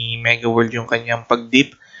ni Mega World yung kanyang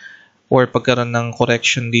pag-dip or pagkaroon ng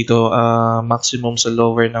correction dito, maximum sa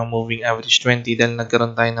lower ng moving average 20 dahil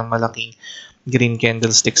nagkaroon tayo ng malaking green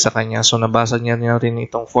candlestick sa kanya. So nabasa niya rin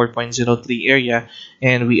itong 4.03 area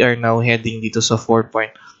and we are now heading dito sa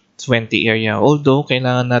 4.20 area. Although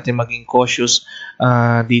kailangan natin maging cautious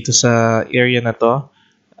dito sa area na to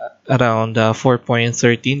around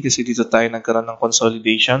 4.13 kasi dito tayo nagkaroon ng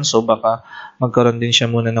consolidation. So baka magkaroon din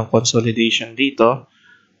siya muna ng consolidation dito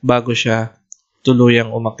bago siya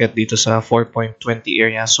tuluyang umakyat dito sa 4.20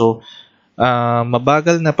 area. So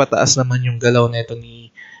mabagal na pataas naman yung galaw nito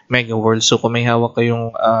ni Mega World. So kung may hawak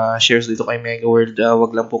kayong shares dito kay Mega World,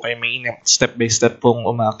 wag lang po kayo mainip. Step by step pong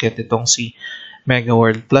umakyat itong si Mega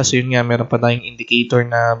World. Plus yun nga, meron pa tayong indicator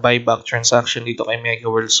na buyback transaction dito kay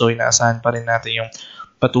Mega World. So inaasahan pa rin natin yung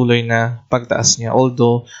patuloy na pagtaas niya.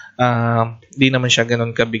 Although di naman siya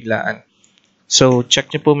ganun kabiglaan. So, check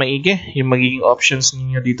nyo po maigi yung magiging options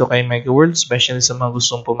ninyo dito kay Mega World, especially sa mga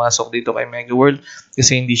gustong pumasok dito kay Mega World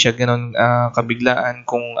kasi hindi siya ganun kabiglaan.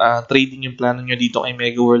 Kung trading yung plano nyo dito kay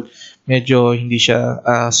Mega World, medyo hindi siya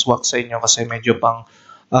swak sa inyo kasi medyo pang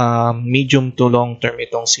medium to long term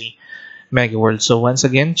itong si Mega World. So, once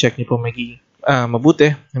again, check nyo po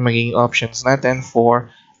mabuti yung magiging options natin for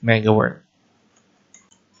Mega World.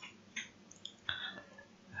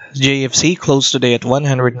 JFC closed today at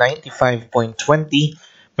 195.20.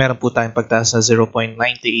 Meron po tayong pagtaas na 0.98%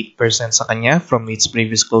 sa kanya from its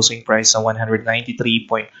previous closing price na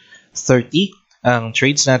 193.30. Ang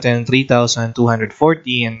trades natin 3,240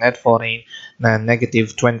 and net foreign na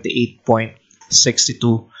negative 28.62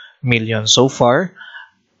 million so far.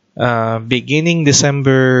 Beginning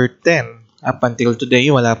December 10 up until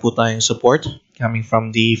today, wala po tayong support coming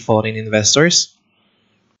from the foreign investors.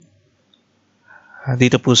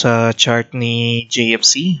 Dito po sa chart ni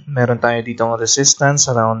JFC, meron tayo dito ng resistance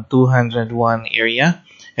around 201 area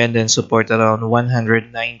and then support around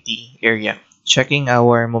 190 area. Checking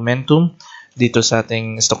our momentum dito sa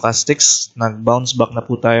ating stochastics, nag-bounce back na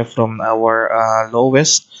po tayo from our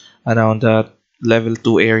lowest around the level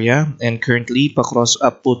 2 area and currently pa-cross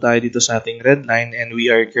up po tayo dito sa ating red line and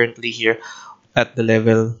we are currently here at the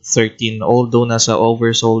level 13 although nasa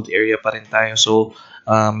oversold area pa rin tayo. So,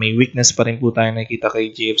 may weakness pa rin po tayo nakikita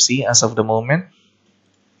kay JFC as of the moment.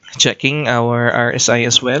 Checking our RSI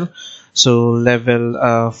as well. So, level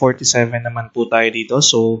 47 naman po tayo dito.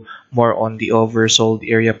 So, more on the oversold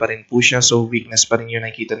area pa rin po siya. So, weakness pa rin yung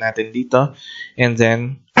nakikita natin dito. And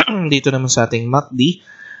then, dito naman sa ating MACD,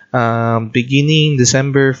 beginning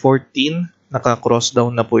December 14, naka-cross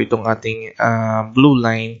down na po itong ating blue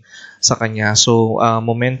line sa kanya. So,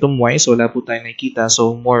 momentum-wise, wala po tayo nakikita.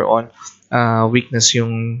 So, more on weakness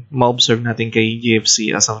yung ma-observe natin kay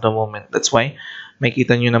JFC as of the moment. That's why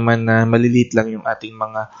makita nyo naman na malilit lang yung ating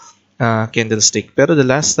mga candlestick. Pero the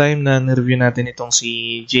last time na nireview natin itong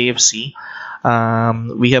si JFC,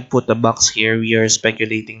 we have put a box here. We are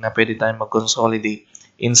speculating na pwede tayong mag-consolidate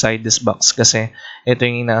inside this box kasi ito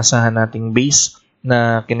yung inaasahan nating base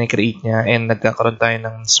na kinecreate niya and nagkakaroon tayo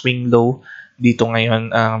ng swing low dito ngayon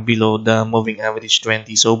below the moving average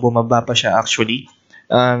 20. So bumaba pa siya actually.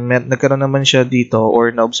 Nagkaroon naman siya dito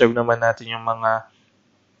or na-observe naman natin yung mga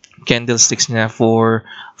candlesticks niya for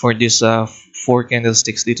this 4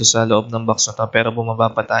 candlesticks dito sa loob ng box na to pero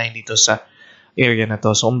bumaba pa tayo dito sa area na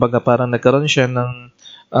to. So kumbaga parang nagkaroon siya ng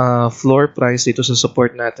floor price dito sa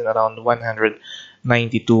support natin around 192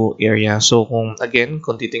 area. So kung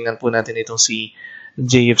titingnan po natin itong si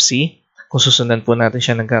JFC, kung susundan po natin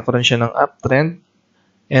siya, nagkakaroon siya ng uptrend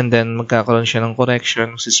and then magkakaroon siya ng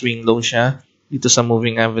correction, si swing low siya dito sa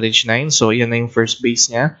moving average 9. So, yan na yung first base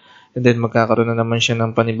niya. And then, magkakaroon na naman siya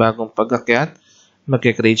ng panibagong pag-akyat.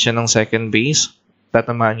 Magkakreate siya ng second base.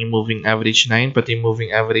 Tatamaan yung moving average 9, pati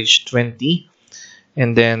moving average 20.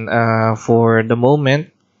 And then, for the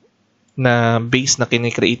moment, na base na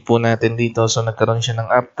kinikreate po natin dito. So, nagkaroon siya ng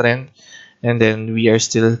uptrend. And then, we are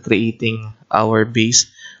still creating our base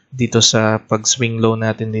dito sa pag-swing low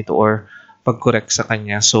natin dito or pag-correct sa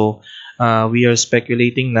kanya. So, we are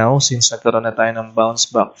speculating now since nagkaroon na tayo ng bounce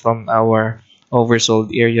back from our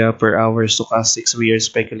oversold area per hour stochastics. We are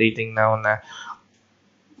speculating now na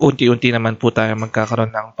unti-unti naman po tayo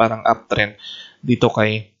magkakaroon ng parang uptrend dito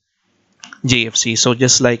kay JFC. So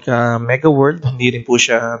just like Mega World, hindi rin po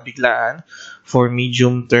siya biglaan. For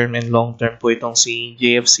medium term and long term po itong si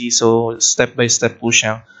JFC. So step by step po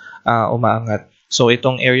siyang umaangat. So,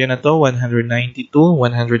 itong area na to, 192,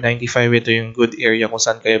 195, ito yung good area kung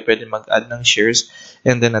saan kayo pwede mag-add ng shares.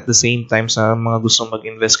 And then at the same time, sa mga gustong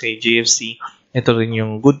mag-invest kay JFC, ito rin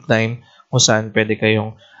yung good time kung saan pwede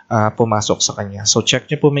kayong pumasok sa kanya. So,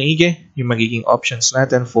 check nyo po maigi yung magiging options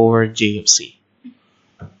natin for JFC.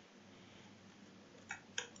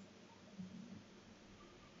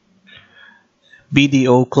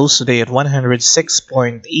 BDO closed today at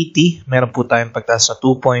 106.80. Meron po tayong pagtaas na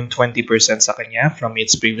 2.20% sa kanya from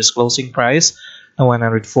its previous closing price na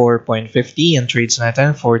 104.50 and trades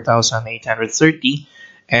natin 4,830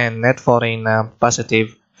 and net foreign na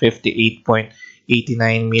positive 58.89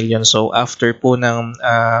 million. So after po ng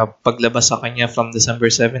paglabas sa kanya from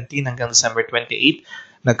December 17 hanggang December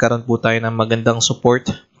 28, nagkaroon po tayo ng magandang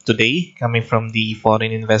support today coming from the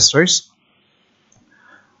foreign investors.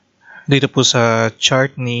 Dito po sa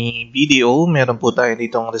chart ni BDO, meron po tayo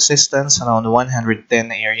ditong resistance around 110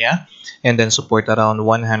 area and then support around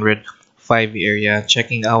 105 area.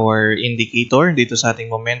 Checking our indicator dito sa ating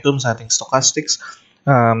momentum, sa ating stochastics,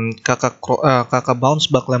 kaka-bounce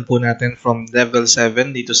back lang po natin from level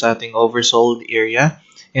 7 dito sa ating oversold area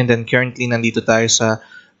and then currently nandito tayo sa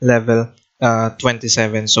level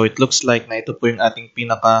 27. So it looks like na ito po yung ating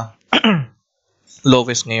pinaka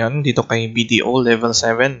lowest ngayon dito kay BDO level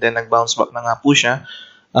 7. Then nag-bounce back na nga po siya.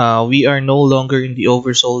 We are no longer in the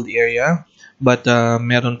oversold area, but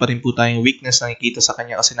meron pa rin po tayong weakness na nakikita sa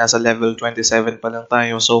kanya kasi nasa level 27 pa lang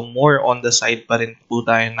tayo. So more on the side pa rin po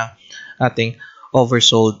tayo ng ating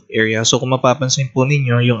oversold area. So kung mapapansin po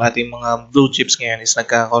ninyo, yung ating mga blue chips ngayon is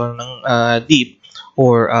nagkakaroon ng dip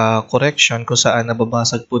or correction kung saan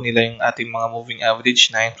nababasag po nila yung ating mga moving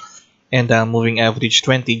average 9 and moving average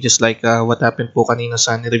 20, just like what happened po kanina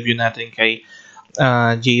sa review natin kay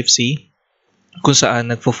JFC, kung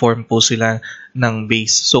saan nagpo-form po sila ng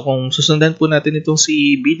base. So kung susundan po natin itong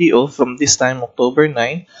si BDO from this time October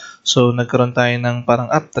 9, so nagkaroon tayo ng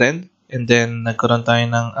parang uptrend, and then nagkaroon tayo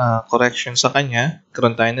ng correction sa kanya,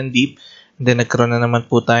 nagkaroon tayo ng dip, and then nagkaroon na naman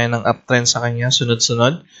po tayo ng uptrend sa kanya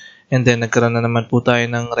sunod-sunod, and then nagkaroon na naman po tayo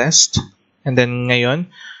ng rest, and then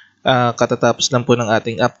ngayon katatapos lang po ng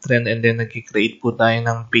ating uptrend, and then nag-create po tayo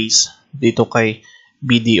ng base dito kay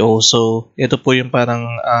BDO. So, ito po yung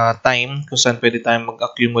parang time kung saan pwede tayong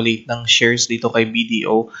mag-accumulate ng shares dito kay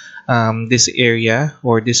BDO. This area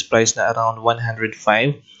or this price na around 105.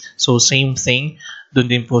 So, same thing. Doon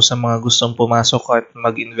din po sa mga gustong pumasok at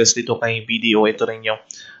mag-invest dito kay BDO. Ito rin yung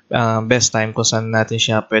best time kung saan natin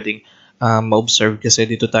siya pwedeng ma-observe kasi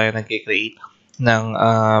dito tayo nag-create ng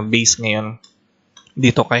base ngayon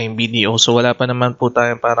dito kay BDO. So wala pa naman po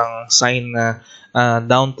tayo parang sign na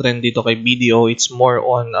downtrend dito kay BDO. It's more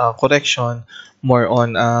on correction, more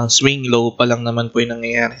on swing low pa lang naman po yung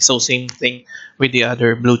nangyayari. So same thing with the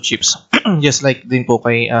other blue chips. Just like din po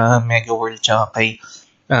kay Mega World tsaka kay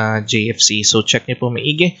JFC. So check niyo po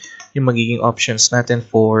maigi yung magiging options natin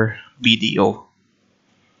for BDO.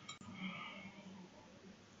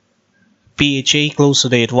 PHA closed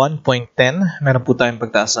today at 1.10. Meron po tayong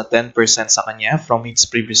pagtaas na 10% sa kanya from its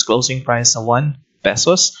previous closing price na 1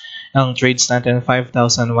 pesos. Ang trades natin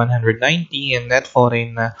 5,190 and net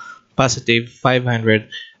foreign na positive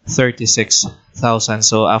 536,000.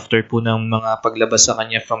 So after po ng mga paglabas sa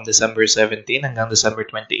kanya from December 17 hanggang December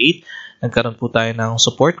 28, nagkaroon po tayo ng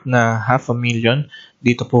support na 500,000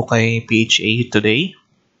 dito po kay PHA today.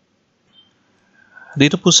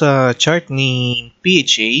 Dito po sa chart ni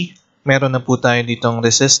PHA, meron na po tayo ditong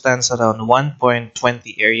resistance around 1.20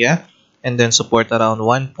 area and then support around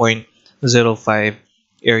 1.05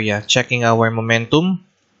 area. Checking our momentum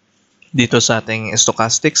dito sa ating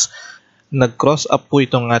stochastics, nag-cross up po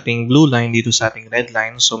itong ating blue line dito sa ating red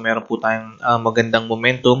line. So meron po tayong magandang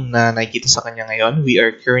momentum na nakikita sa kanya ngayon. We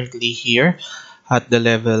are currently here at the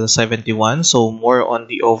level 71, so more on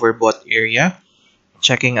the overbought area.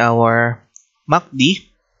 Checking our MACD,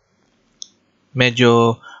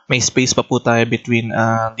 medyo may space pa po tayo between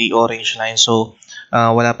the orange line. So,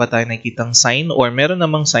 wala pa tayo nakikitang sign or meron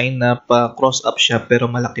namang sign na pa-cross up siya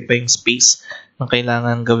pero malaki pa yung space na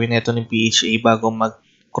kailangan gawin nito ng PHA bago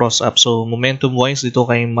mag-cross up. So, momentum-wise dito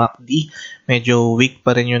kay MACD, medyo weak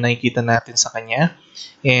pa rin yung nakikita natin sa kanya.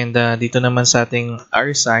 And dito naman sa ating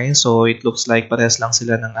RSI, so it looks like parehas lang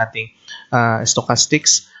sila ng ating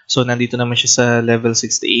stochastics. So, nandito naman siya sa level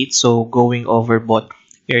 68. So, going overbought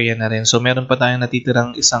area na rin. So, meron pa tayong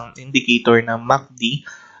natitirang isang indicator na MACD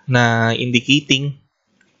na indicating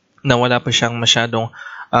na wala pa siyang masyadong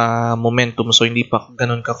momentum. So, hindi pa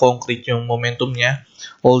ganun ka-concrete yung momentum niya.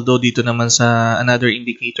 Although, dito naman sa another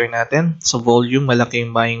indicator natin, sa volume, malaki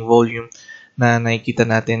yung buying volume na nakikita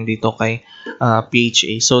natin dito kay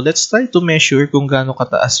PHA. So, let's try to measure kung gaano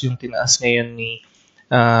kataas yung tinaas ngayon ni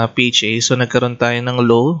PHA. So, nagkaroon tayo ng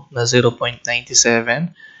low na 0.97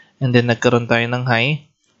 and then nagkaroon tayo ng high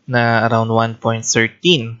na around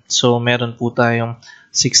 1.13. So, meron po tayong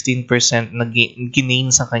 16% na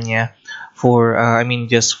ginain sa kanya for,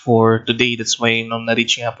 just for today. That's why nung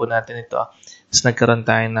na-reach nga po natin ito, is nagkaroon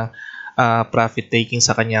tayo ng profit taking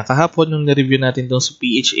sa kanya. Kahapon nung na-review natin itong sa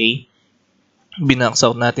PHA, binax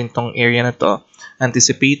out natin tong area na to,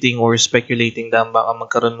 anticipating or speculating na baka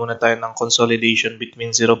magkaroon muna tayo ng consolidation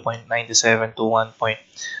between 0.97 to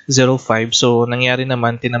 1.05. So, nangyari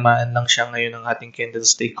naman, tinamaan lang siya ngayon ng ating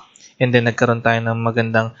candlestick and then nagkaroon tayo ng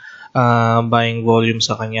magandang buying volume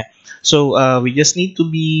sa kanya. So, we just need to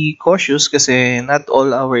be cautious kasi not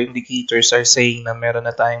all our indicators are saying na meron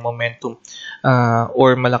na tayong momentum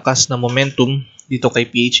or malakas na momentum dito kay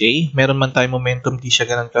PHA. Meron man tayong momentum, di siya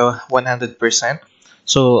ganun ka 100%.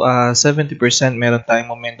 So, 70% meron tayong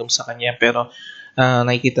momentum sa kanya pero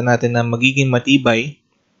nakikita natin na magiging matibay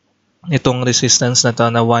itong resistance na to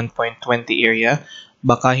na 1.20 area.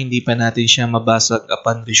 Baka hindi pa natin siya mabasag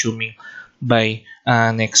upon resuming by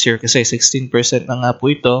next year kasi 16% na nga po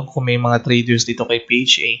ito. Kung may mga traders dito kay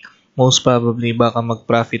PHA most probably baka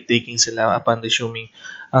mag-profit taking sila upon resuming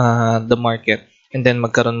the market. And then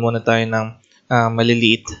magkaroon muna tayo ng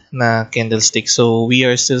maliliit na candlestick. So we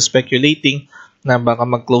are still speculating na baka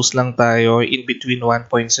mag-close lang tayo in between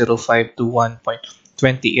 1.05 to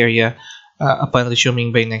 1.20 area upon resuming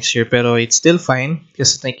by next year. Pero it's still fine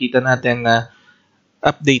kasi nakikita natin na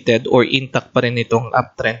updated or intact pa rin itong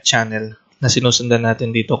uptrend channel na sinusundan natin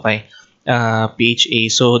dito kay PHA.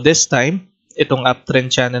 So this time, itong uptrend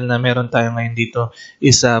channel na meron tayo ngayon dito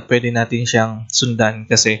is pwede natin siyang sundan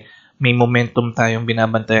kasi may momentum tayong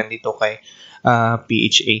binabantayan dito kay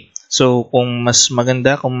PHA. So kung mas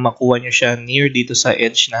maganda kung makuha nyo siya near dito sa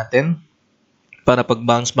edge natin para pag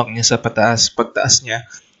bounce back niya sa pagtaas niya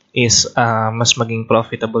is mas maging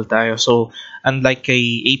profitable tayo. So unlike kay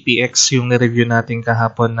APX yung na-review natin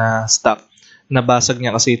kahapon na stock, nabasag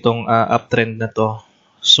niya kasi itong uptrend na to.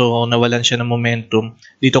 So nawalan siya ng momentum.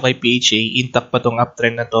 Dito kay PHA, intact pa tong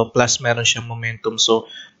uptrend na to plus meron siyang momentum. So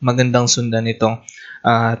magandang sundan itong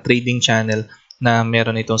trading channel na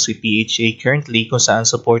meron itong si PHA currently kung saan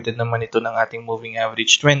supported naman ito ng ating moving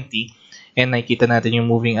average 20. And nakikita natin yung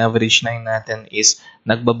moving average 9 natin is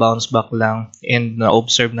nagba-bounce back lang and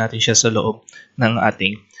na-observe natin siya sa loob ng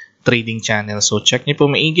ating trading channel. So check niyo po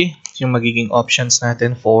maigi yung magiging options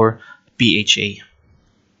natin for PHA.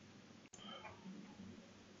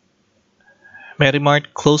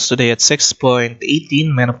 Merimart closed today at 6.18.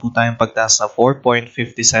 Meron po tayong pagtaas na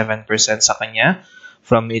 4.57% sa kanya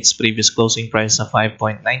from its previous closing price na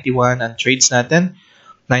 5.91. Ang trades natin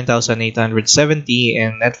 9,870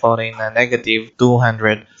 and net foreign na negative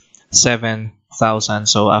 207,000.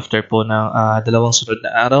 So after po ng dalawang sunod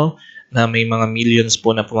na araw na may mga millions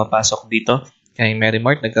po na pumapasok dito kay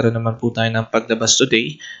Merimart, nagkaroon naman po tayo ng paglabas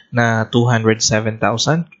today na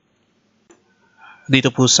 207,000. Dito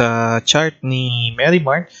po sa chart ni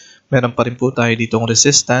Merimart, meron pa rin po tayo ditong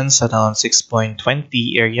resistance around 6.20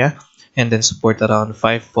 area and then support around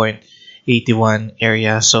 5.81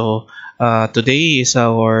 area. So today is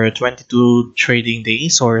our 22 trading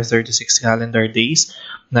days or 36 calendar days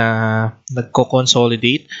na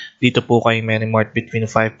nagko-consolidate dito po kay Merimart between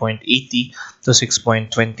 5.80 to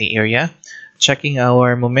 6.20 area. Checking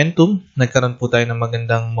our momentum, nagkaroon po tayo ng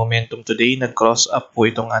magandang momentum today. Nag-cross up po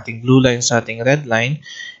itong ating blue line sa ating red line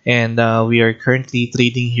and we are currently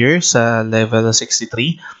trading here sa level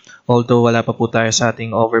 63. Although wala pa po tayo sa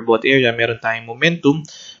ating overbought area, meron tayong momentum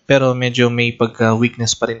pero medyo may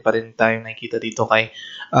pagka-weakness pa rin tayong nakikita dito kay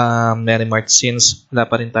Merimart since wala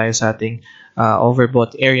pa rin tayo sa ating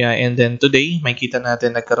overbought area. And then today, makikita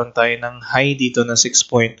natin nagkaroon tayo ng high dito na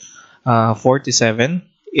 6.47.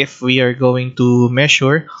 If we are going to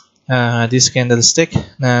measure this candlestick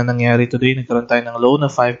na nangyari today, nagkaroon tayo ng low na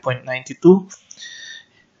 5.92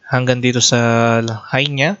 hanggang dito sa high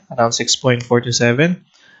niya, around 6.47.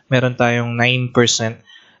 Meron tayong 9%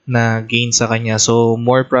 na gain sa kanya. So,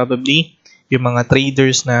 more probably, yung mga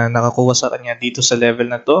traders na nakakuha sa kanya dito sa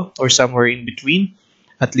level na to or somewhere in between,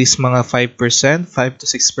 at least mga 5%, 5 to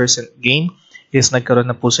 6% gain is nagkaroon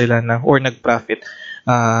na po sila na or nag-profit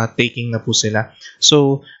taking na po sila.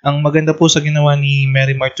 So, ang maganda po sa ginawa ni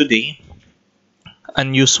Merimart today,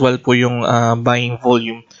 unusual po yung buying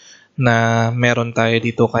volume na meron tayo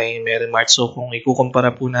dito kay Merimart. So, kung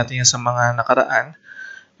ikukumpara po natin yan sa mga nakaraan,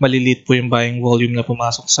 malilit po yung buying volume na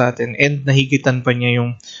pumasok sa atin and nahigitan pa niya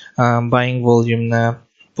yung buying volume na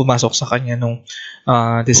pumasok sa kanya nung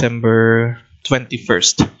December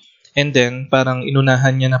 21st. And then, parang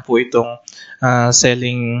inunahan niya na po itong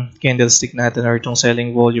selling candlestick natin or itong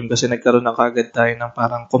selling volume kasi nagkaroon na kagad tayo ng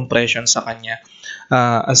parang compression sa kanya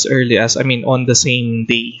as early as, on the same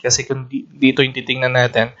day. Kasi kung dito yung titingnan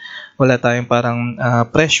natin, wala tayong parang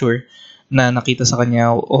pressure na nakita sa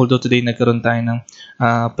kanya, although today nagkaroon tayo ng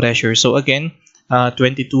pressure. So again,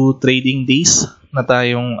 22 trading days na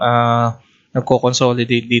tayong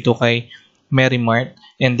nagko-consolidate dito kay Merimart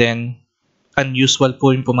and then unusual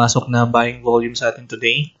po yung pumasok na buying volume sa atin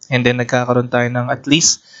today and then nagkakaroon tayo ng at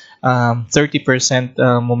least 30%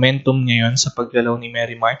 momentum ngayon sa paggalaw ni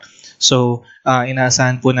Merimart. So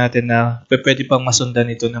inaasahan po natin na pwede pang masundan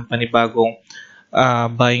ito ng panibagong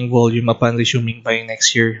buying volume upon resuming by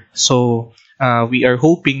next year. So, we are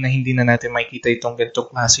hoping na hindi na natin makikita itong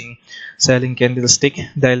ganitong klaseng selling candlestick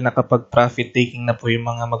dahil nakapag-profit taking na po yung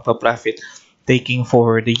mga magpa-profit taking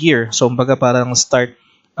for the year. So, kumbaga parang start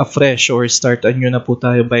afresh or start anew na po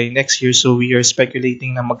tayo by next year. So, we are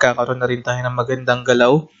speculating na magkakaroon na rin tayo ng magandang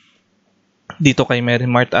galaw dito kay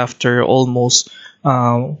Merimart after almost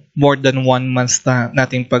more than 1 month na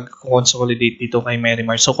nating pag-consolidate dito kay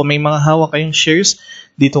Merimart. So kung may mga hawak kayong shares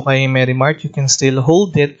dito kay Merimart, you can still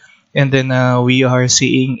hold it and then we are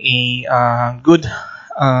seeing a good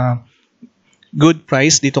good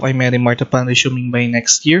price dito kay Merrimart upon resuming by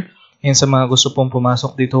next year. And sa mga gusto pong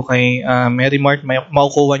pumasok dito kay Merrimart,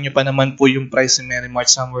 makukuha nyo pa naman po yung price ni Merrimart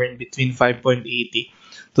somewhere in between 5.80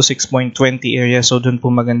 to 6.20 area. So doon po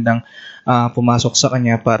magandang pumasok sa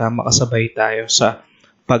kanya para makasabay tayo sa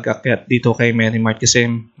pag-akyat dito kay Merrimart kasi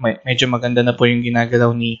medyo maganda na po yung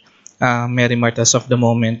ginagalaw ni Merrimart as of the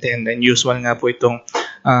moment, and then usual nga po itong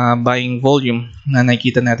buying volume na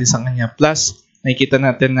nakikita natin sa kanya. Plus, nakikita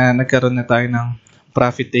natin na nagkaroon na tayo ng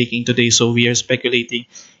profit taking today, so we are speculating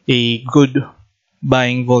a good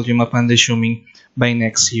buying volume upon resuming by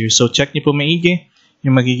next year. So check niyo po maigi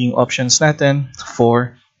yung magiging options natin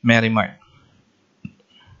for Merrimart.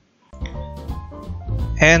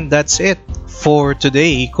 And that's it for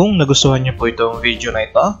today. Kung nagustuhan niyo po itong video na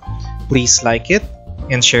ito, please like it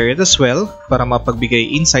and share it as well para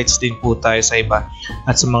mapagbigay insights din po tayo sa iba.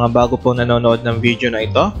 At sa mga bago po nanonood ng video na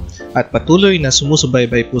ito at patuloy na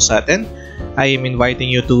sumusubaybay po sa atin, I am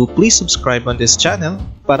inviting you to please subscribe on this channel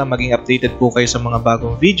para maging updated po kayo sa mga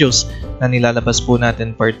bagong videos na nilalabas po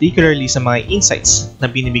natin, particularly sa mga insights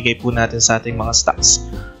na binibigay po natin sa ating mga stocks.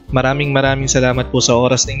 Maraming salamat po sa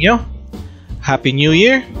oras ninyo. Happy New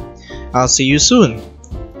Year! I'll see you soon.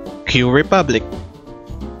 QRepubliC.